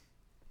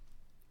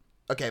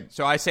 Okay.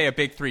 So I say a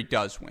Big Three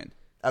does win.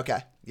 Okay.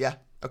 Yeah.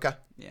 Okay.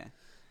 Yeah.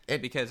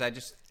 Because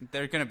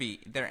they're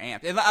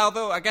amped. And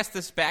although I guess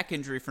this back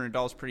injury for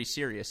Nadal is pretty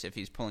serious if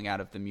he's pulling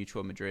out of the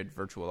Mutual Madrid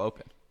Virtual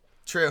Open.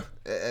 True.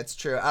 It's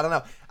true. I don't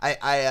know.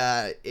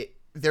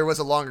 There was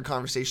a longer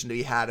conversation to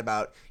be had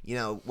about,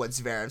 what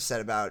Zverev said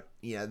about,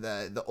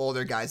 the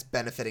older guys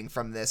benefiting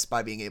from this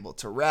by being able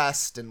to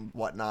rest and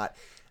whatnot.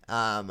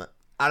 I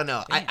don't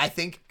know. I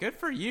think... Good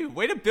for you.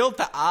 Way to build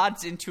the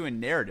odds into a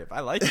narrative.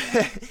 I like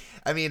it.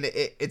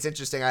 It's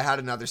interesting. I had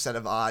another set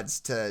of odds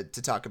to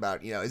talk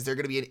about. Is there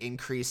going to be an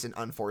increase in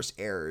unforced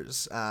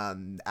errors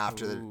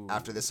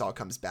after this all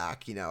comes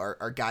back?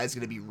 Are guys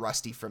going to be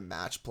rusty from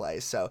match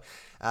play? So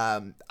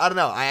I don't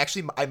know.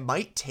 I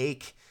might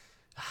take...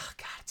 Oh,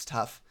 God, it's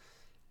tough.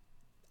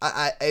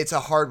 It's a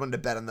hard one to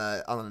bet on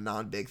the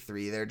non-Big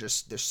Three. They're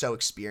so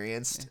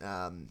experienced.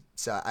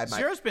 So I might.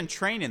 Zero's been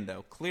training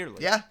though,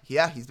 clearly.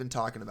 Yeah, he's been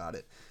talking about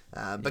it.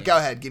 But go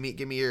ahead, give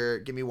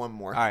me one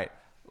more. All right,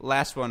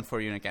 last one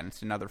for you, and again,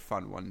 it's another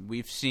fun one.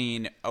 We've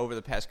seen over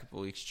the past couple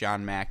of weeks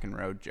Patrick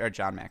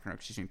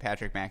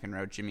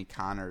McEnroe, Jimmy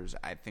Connors.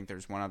 I think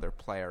there's one other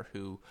player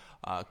who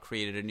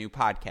created a new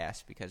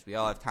podcast because we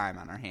all have time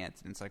on our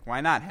hands, and it's like,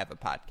 why not have a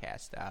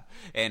podcast?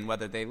 And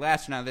whether they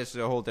last or not, this is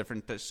a whole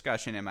different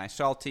discussion. Am I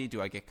salty?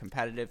 Do I get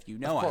competitive? I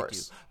do.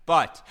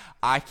 But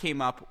I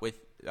came up with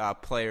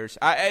players.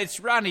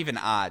 It's not even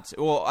odds.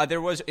 Well,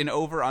 there was an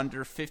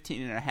over-under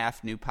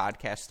 15.5 new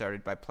podcasts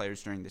started by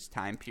players during this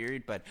time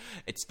period, but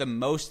it's the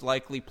most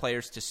likely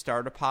players to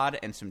start a pod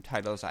and some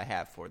titles I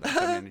have for them. So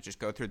I'm going to just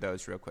go through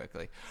those real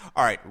quickly.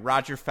 All right,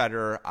 Roger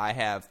Federer, I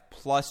have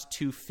plus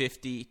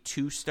 250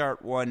 to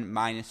start one,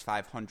 minus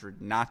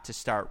 500 not to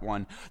start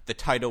one. The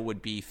title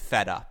would be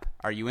Fed Up.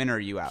 Are you in or are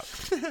you out?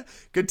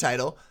 Good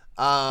title.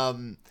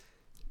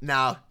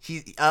 Now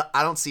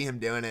I don't see him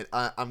doing it.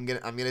 I'm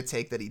gonna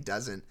take that he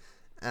doesn't.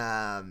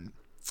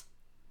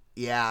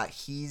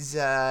 He's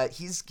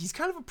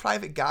kind of a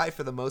private guy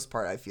for the most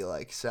part. I feel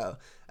like so.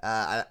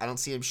 I don't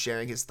see him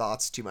sharing his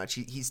thoughts too much.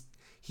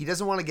 He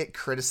doesn't want to get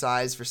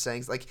criticized for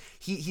saying like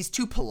he's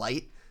too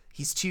polite.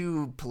 He's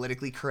too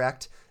politically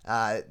correct.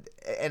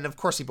 And of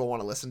course people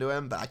want to listen to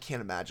him, but I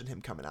can't imagine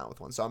him coming out with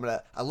one. So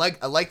I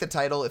like the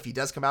title. If he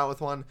does come out with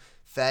one,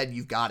 Fed,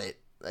 you've got it.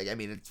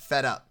 It's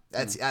Fed Up.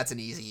 That's an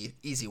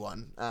easy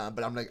one.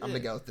 But I'm gonna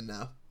go with the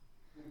no.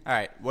 All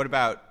right. What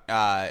about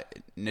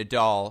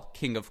Nadal,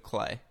 King of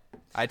Clay?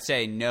 I'd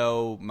say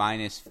no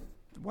minus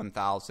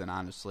 1,000,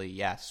 honestly.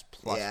 Yes,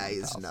 plus 1,000.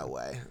 He's no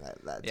way.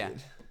 That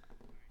dude.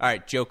 All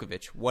right,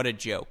 Djokovic. What a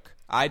joke.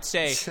 I'd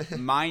say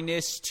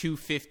minus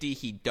 250,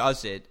 he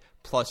does it.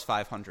 Plus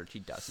 500, he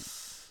doesn't.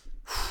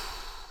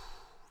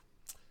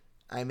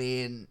 I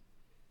mean,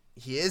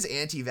 he is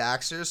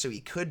anti-vaxxer, so he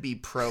could be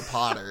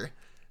pro-Potter.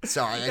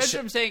 Sorry, that's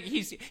what I'm saying.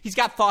 He's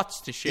got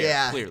thoughts to share.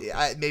 Yeah, clearly.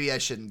 Maybe I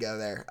shouldn't go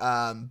there.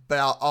 But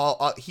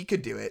I'll he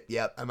could do it.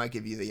 Yep, I might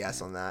give you the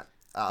yes on that.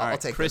 I'll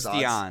take Christian.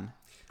 those odds.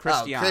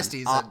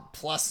 Christie's a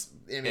plus.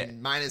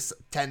 Minus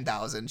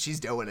 10,000. She's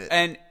doing it.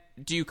 And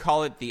do you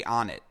call it the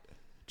on it?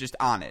 Just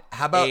on it.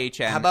 How about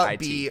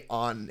be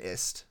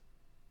honest?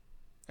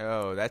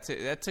 Oh, that's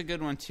a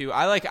good one too.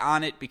 I like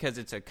on it because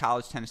it's a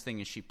college tennis thing,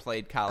 and she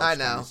played college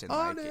tennis. And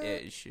on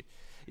it.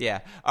 Yeah.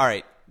 All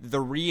right. The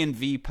Re and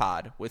V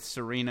pod with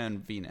Serena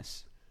and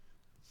Venus.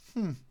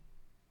 I'm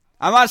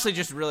honestly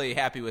just really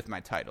happy with my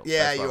titles.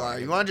 Yeah, you are.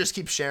 You want to just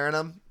keep sharing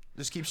them?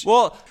 Just keep.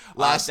 Well,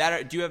 do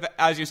you have?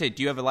 I was gonna say,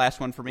 do you have a last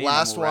one for me?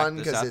 Last one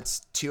because it's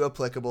too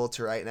applicable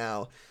to right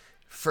now.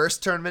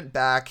 First tournament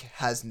back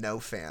has no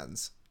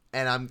fans,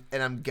 and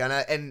I'm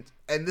gonna and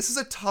this is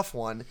a tough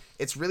one.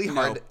 It's really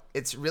hard. No,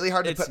 it's really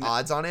hard to put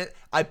odds on it.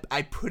 I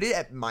put it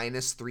at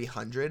minus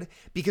 300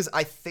 because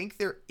I think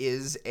there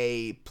is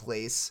a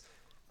place,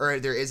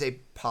 or there is a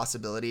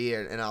possibility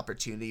or an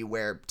opportunity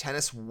where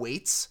tennis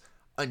waits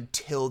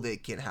until they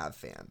can have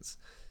fans.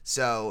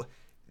 So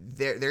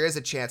there is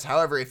a chance.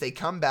 However, if they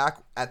come back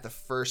at the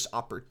first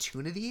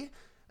opportunity,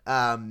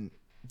 that's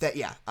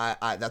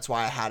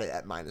why I had it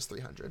at minus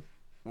 300.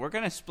 We're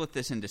going to split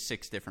this into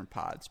 6 different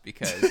pods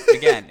because,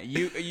 again,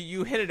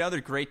 you hit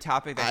another great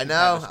topic. That I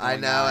know.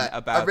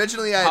 About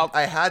originally,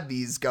 I had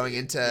these going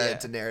into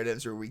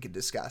narratives where we could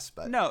discuss.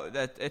 But no,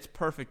 it's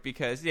perfect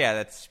because,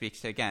 that speaks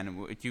to,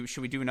 again,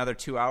 should we do another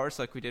 2 hours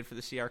like we did for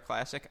the CR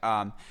Classic?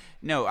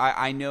 No,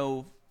 I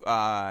know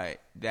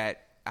that,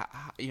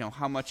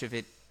 how much of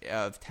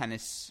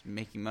tennis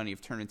making money, of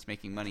tournaments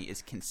making money,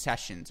 is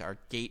concessions, are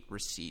gate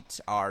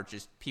receipts, are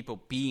just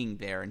people being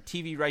there. And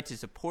TV rights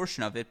is a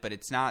portion of it, but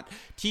it's not.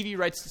 TV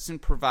rights doesn't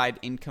provide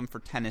income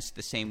for tennis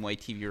the same way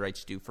TV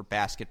rights do for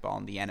basketball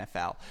and the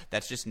NFL.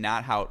 That's just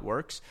not how it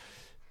works.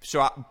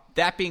 So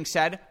that being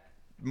said,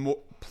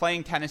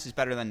 playing tennis is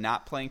better than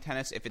not playing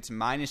tennis. If it's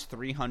minus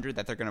 300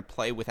 that they're going to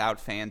play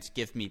without fans,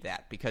 give me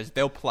that because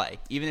they'll play.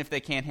 Even if they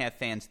can't have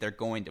fans, they're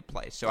going to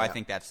play. So I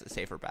think that's the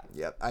safer bet.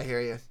 Yep, I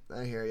hear you.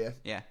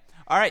 Yeah.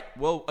 All right.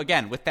 Well,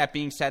 again, with that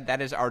being said,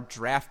 that is our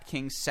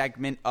DraftKings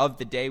segment of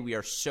the day. We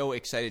are so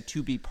excited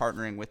to be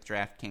partnering with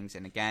DraftKings.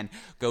 And again,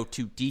 go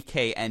to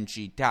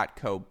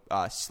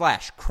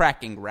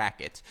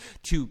dkng.co/crackingrackets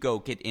to go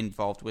get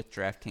involved with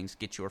DraftKings.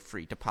 Get your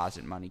free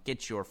deposit money.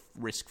 Get your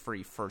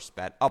risk-free first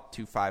bet up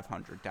to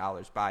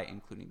 $500 by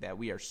including that.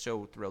 We are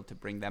so thrilled to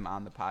bring them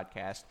on the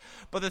podcast.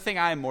 But the thing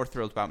I am more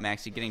thrilled about,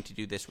 Maxie, getting to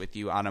do this with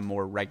you on a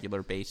more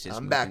regular basis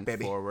moving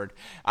forward.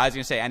 I was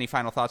going to say, any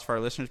final thoughts for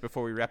our listeners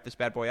before we wrap this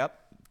bad boy up?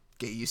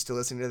 Get used to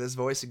listening to this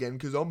voice again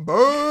because I'm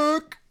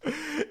back.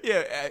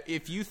 Yeah,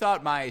 if you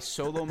thought my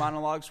solo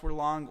monologues were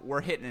long, we're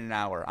hitting an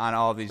hour on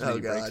all of these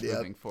mini breaks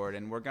moving forward.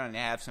 And we're going to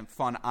have some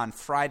fun on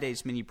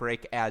Friday's mini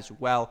break as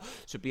well.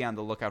 So be on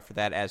the lookout for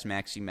that, as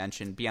Maxie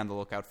mentioned. Be on the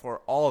lookout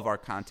for all of our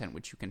content,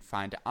 which you can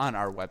find on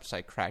our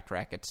website,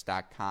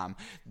 crackedrackets.com.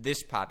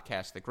 This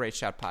podcast, the Great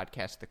Shot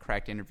Podcast, the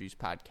Cracked Interviews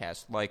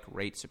Podcast, like,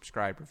 rate,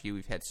 subscribe, review.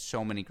 We've had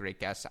so many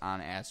great guests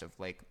on as of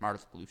late.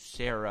 Martha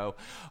Lucero,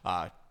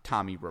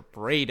 Tommy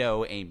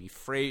Robredo, Amy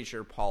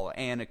Frazier, Paula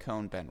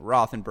Anacone, Ben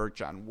Rothenberg,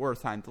 John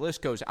Wertheim. The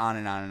list goes on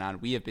and on and on.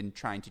 We have been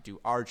trying to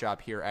do our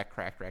job here at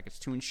Cracked Rackets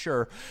to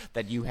ensure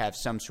that you have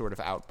some sort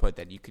of output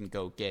that you can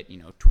go get,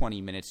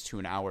 20 minutes to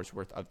an hour's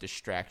worth of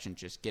distraction.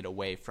 Just get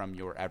away from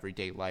your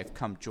everyday life.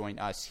 Come join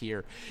us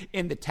here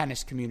in the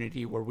tennis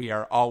community where we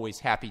are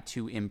always happy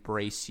to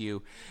embrace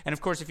you. And,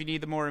 of course, if you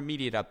need the more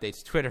immediate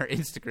updates, Twitter,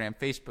 Instagram,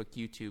 Facebook,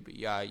 YouTube,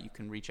 you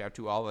can reach out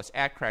to all of us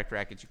at Cracked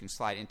Rackets. You can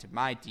slide into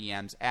my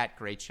DMs at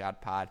Great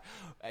Shot Pod.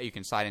 You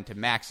can slide into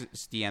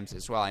Max's DMs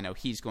as well. I know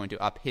he's going to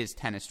up his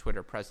tennis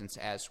Twitter presence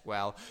as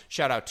well.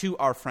 Shout out to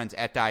our friends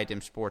at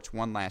Diadem Sports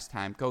one last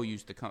time. Go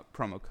use the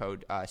promo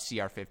code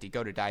CR50.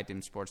 Go to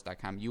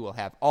diademsports.com. You will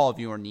have all of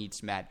your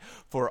needs met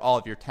for all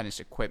of your tennis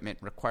equipment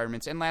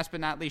requirements. And last but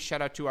not least,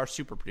 shout out to our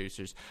super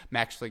producers,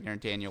 Max Fligner and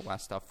Daniel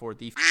Westoff, for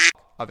the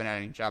of an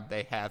editing job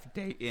they have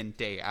day in,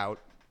 day out.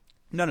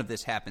 None of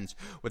this happens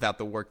without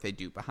the work they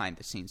do behind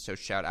the scenes, so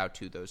shout out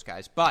to those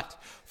guys. But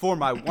for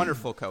my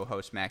wonderful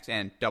co-host, Max,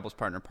 and doubles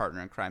partner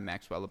in crime,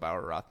 Maxwell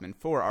Bauer-Rothman,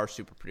 for our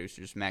super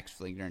producers, Max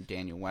Fligner and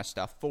Daniel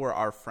Westoff, for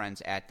our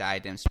friends at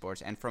Diadem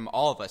Sports, and from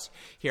all of us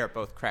here at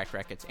both Cracked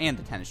Rackets and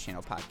the Tennis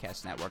Channel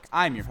Podcast Network,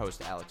 I'm your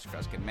host, Alex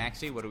Kruskin.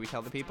 Maxie, what do we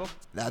tell the people?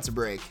 That's a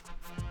break.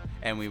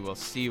 And we will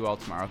see you all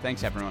tomorrow.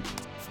 Thanks, everyone.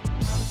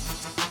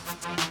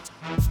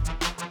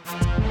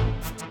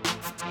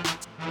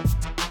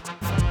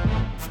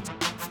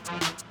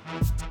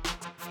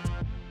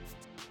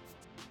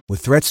 With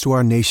threats to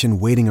our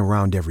nation waiting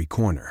around every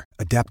corner,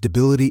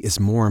 adaptability is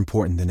more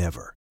important than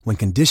ever. When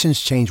conditions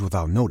change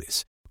without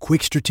notice,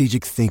 quick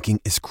strategic thinking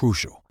is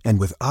crucial. And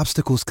with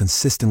obstacles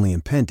consistently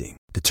impending,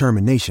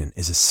 determination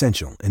is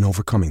essential in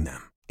overcoming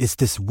them. It's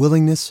this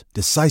willingness,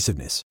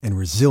 decisiveness, and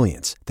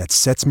resilience that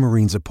sets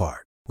Marines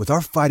apart. With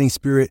our fighting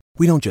spirit,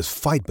 we don't just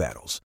fight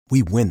battles,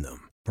 we win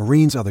them.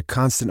 Marines are the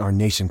constant our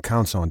nation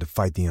counts on to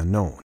fight the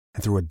unknown.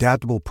 And through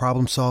adaptable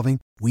problem solving,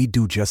 we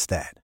do just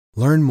that.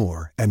 Learn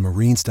more at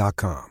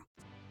marines.com.